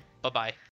Natalie. Yay. Bye-bye.